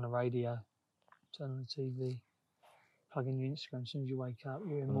 turn on the radio, turn on the TV, plug in your Instagram as soon as you wake up,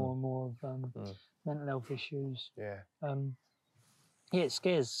 you're hearing more and more of mental health issues. Yeah. Yeah, it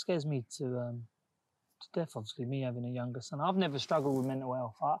scares me to death, obviously, me having a younger son. I've never struggled with mental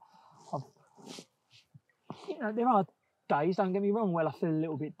health. There are days, don't get me wrong, where I feel a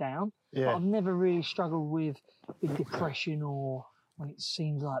little bit down, but I've never really struggled with depression or when it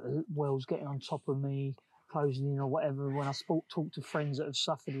seems like the world's getting on top of me, closing in or whatever, when I talk to friends that have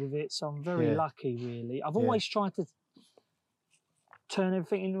suffered with it. So I'm very lucky, really. I've always tried to turn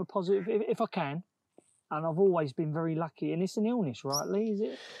everything into a positive if I can. And I've always been very lucky. And it's an illness, right, Lee? Is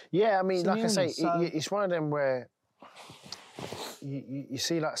it? Yeah, I mean, It's like I say, so... it's one of them where you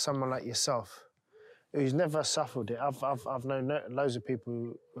see like someone like yourself who's never suffered it. I've known loads of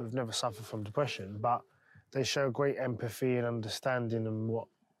people who've never suffered from depression, but they show great empathy and understanding and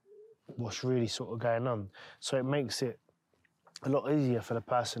what's really sort of going on. So it makes it a lot easier for the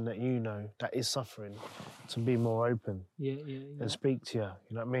person that that is suffering to be more open and speak to you.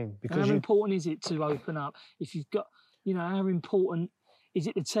 You know what I mean? Because how important is it to open up? If you've got, how important is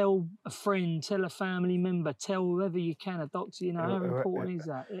it to tell a friend, tell a family member, tell whoever you can, a doctor, how important is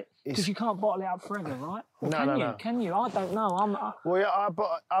that? Because you can't bottle it up forever, right? Or no. Can you? I don't know. Well, yeah,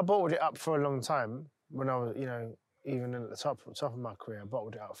 I bottled it up for a long time when I was, even at the top of my career, I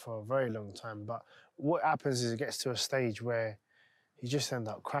bottled it up for a very long time. But what happens is it gets to a stage where you just end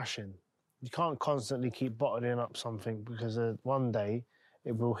up crashing. You can't constantly keep bottling up something because one day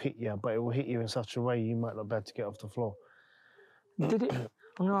it will hit you, but it will hit you in such a way you might not be able to get off the floor. Did it? I'm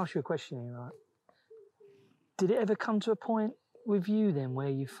going to ask you a question here, right? Did it ever come to a point with you then where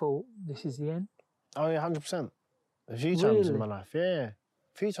you thought this is the end? Oh yeah, 100%. A few times in my life, yeah. A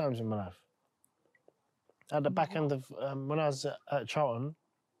few times in my life. At the back end of when I was at Charlton,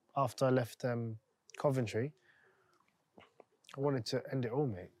 after I left Coventry, I wanted to end it all,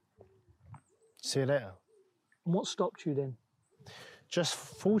 mate. See you later. And what stopped you then? Just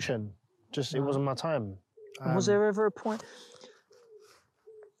fortune. It wasn't my time. Was there ever a point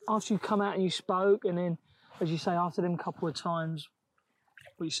after you come out and you spoke, and then, as you say, after them couple of times,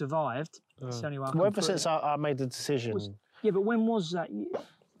 you survived? That's the only way I can ever since I made the decision. Yeah, but when was that?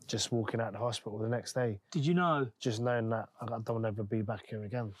 Just walking out of the hospital the next day. Did you know? Just knowing that I don't ever be back here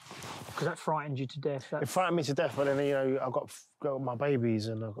again. Because that frightened you to death. It frightened me to death, but then I've got my babies,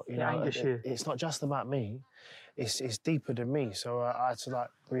 and I've got it's not just about me. It's deeper than me. So I had to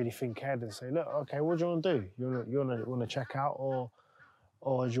really think ahead and say, look, okay, what do you want to do? You want to check out,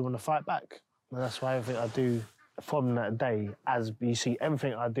 or do you want to fight back? And that's why everything I do from that day, as you see,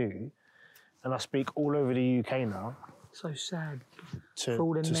 everything I do, and I speak all over the UK now. So sad for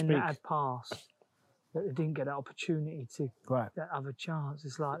all the men that had passed, that they didn't get that opportunity to that other chance.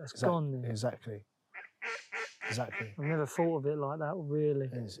 It's like that's gone then. Exactly. I've never thought of it like that, really.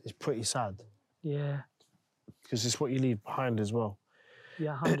 It's pretty sad. Yeah. Because it's what you leave behind as well.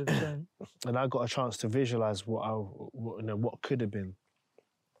 Yeah, 100%. And I got a chance to visualise what could have been.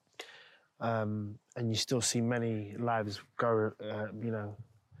 And you still see many lives go,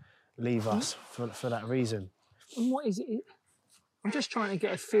 leave us for that reason. And what is it? I'm just trying to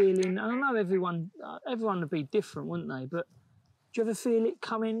get a feeling. And I know everyone would be different, wouldn't they? But do you ever feel it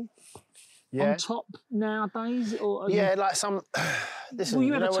coming on top nowadays? Or like some. Listen, will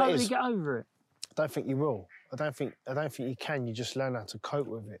you ever totally get over it? I don't think you will. I don't think you can. You just learn how to cope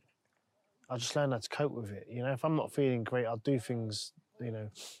with it. I just learn how to cope with it. If I'm not feeling great, I'll do things. Where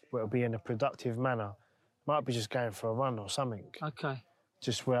it'll be in a productive manner. Might be just going for a run or something. Okay.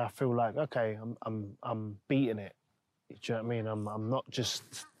 Just where I feel like, okay, I'm beating it. Do you know what I mean? I'm not just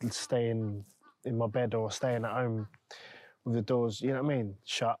staying in my bed or staying at home with the doors, you know what I mean,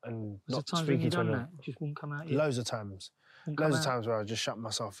 shut and not speaking to anyone. It just wouldn't come out yet? Loads of times. Loads of times where I just shut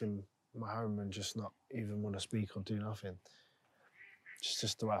myself in my home and just not even want to speak or do nothing. It's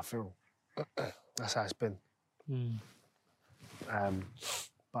just the way I feel. That's how it's been.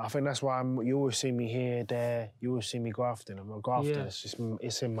 But I think that's why you always see me here, there. You always see me grafting. I'm a grafter. Yeah.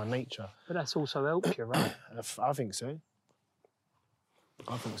 It's in my nature. But that's also helped you, right? I think so.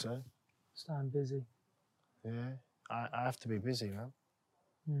 I think so. Staying busy. Yeah. I have to be busy,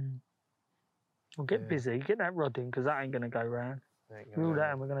 man. Well, get busy. Get that rod in, because that ain't going to go round. Reel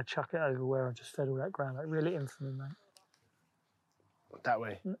that, and we're going to chuck it over where I just fed all that ground. Like, reel it in for me, mate. That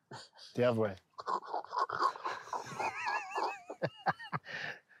way. The other way.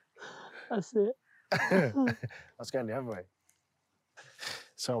 That's it. I was going the other way.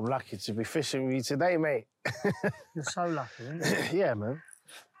 So I'm lucky to be fishing with you today, mate. You're so lucky, aren't you? Yeah, man.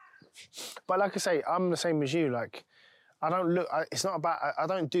 But like I say, I'm the same as you. Like, I don't look. It's not about. I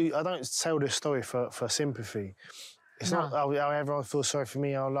don't tell this story for sympathy. It's not how everyone feels sorry for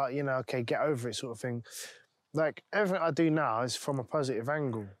me. I'll like, okay, get over it, sort of thing. Like everything I do now is from a positive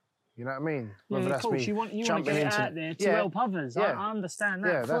angle. You know what I mean? Whether of course. You want to get it out there to help others. Yeah. I understand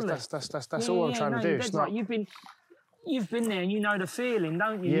that fully. That's all I'm trying to do. It's not... You've been there and you know the feeling,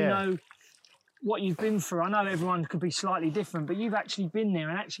 don't you? Yeah. You know what you've been through. I know everyone could be slightly different, but you've actually been there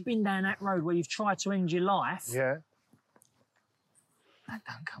and actually been down that road where you've tried to end your life. Yeah. That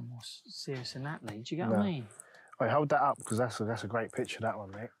don't come more serious than that, Lee. Do you get what I mean? Wait, hold that up, because that's a great picture, that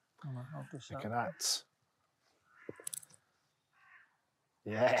one, mate. Look at that.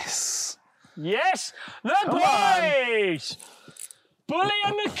 Yes. Yes, the boys! Bully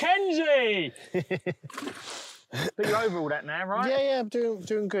and Mackenzie! But you're over all that now, right? Yeah, I'm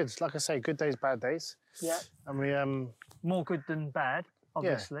doing good. Like I say, good days, bad days. Yeah. And we More good than bad,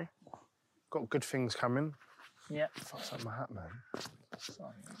 obviously. got good things coming. Yeah. Fuck's up my hat, man.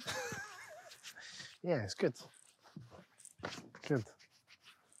 Sorry. Yeah, it's good. Good.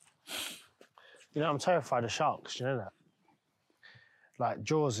 You know, I'm terrified of sharks. Do you know that? Like,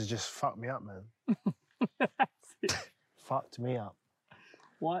 Jaws has just fucked me up, man. Fucked me up.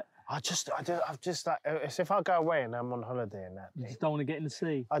 What? I've just like, it's if I go away and I'm on holiday and that. You just don't want to get in the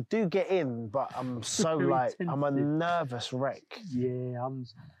sea. I do get in, but I'm so like, I'm a nervous wreck. Yeah,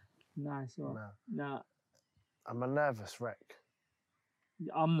 no, it's all right. No. I'm a nervous wreck.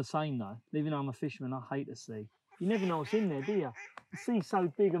 I'm the same though. Even though I'm a fisherman, I hate the sea. You never know what's in there, do you? The sea's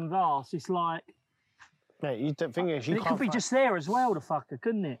so big and vast, it's like... Mate, you don't think you it can't could be fight. just there as well, the fucker,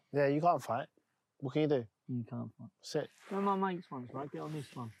 couldn't it? Yeah, you can't fight. What can you do? You can't fight. Sit. One of my mates ones, right? Get on this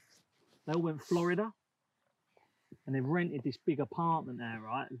one. They all went Florida, and they've rented this big apartment there,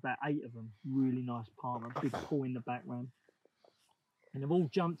 right? There's about 8 of them. Really nice apartment, big pool in the background. And they've all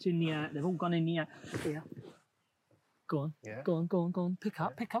jumped in the air. They've all gone in the air. Here. Go on. Yeah. Go on. Pick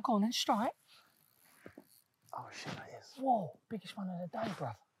up. Go on then, strike. Oh shit, that is. Whoa, biggest one of the day,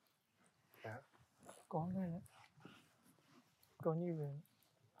 bruv. Yeah. Go on, reel it. Go on, you reel it.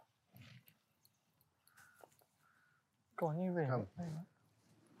 Go on, you reel Come. it. Reel it.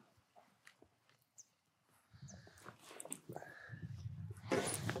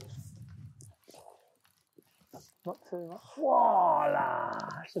 Not too much. Voila!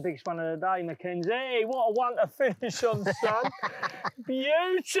 That's the biggest one of the day, Mackenzie. What a one to finish on, son.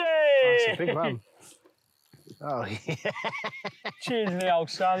 Beauty! That's a big one. Oh, yeah. Cheers, me old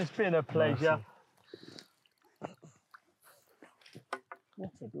son. It's been a pleasure.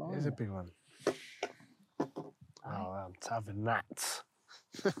 What a blind. It's a big one. Oh, I'm having that.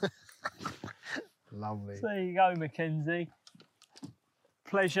 Lovely. There you go, Mackenzie.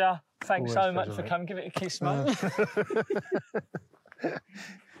 Pleasure. Thanks Always so much pleasure, for mate. coming. Give it a kiss, mate.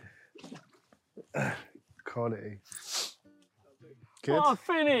 Quality. Good. What a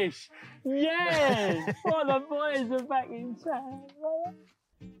finish! Yes! What, the boys are back in town.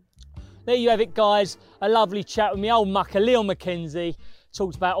 There you have it, guys. A lovely chat with me old mucker, Leon Mackenzie.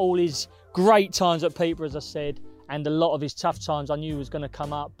 Talked about all his great times at Peterborough, as I said, and a lot of his tough times I knew was going to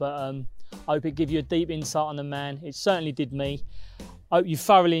come up, but I hope it gave you a deep insight on the man. It certainly did me. Hope you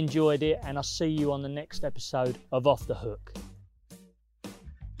thoroughly enjoyed it, and I'll see you on the next episode of Off the Hook.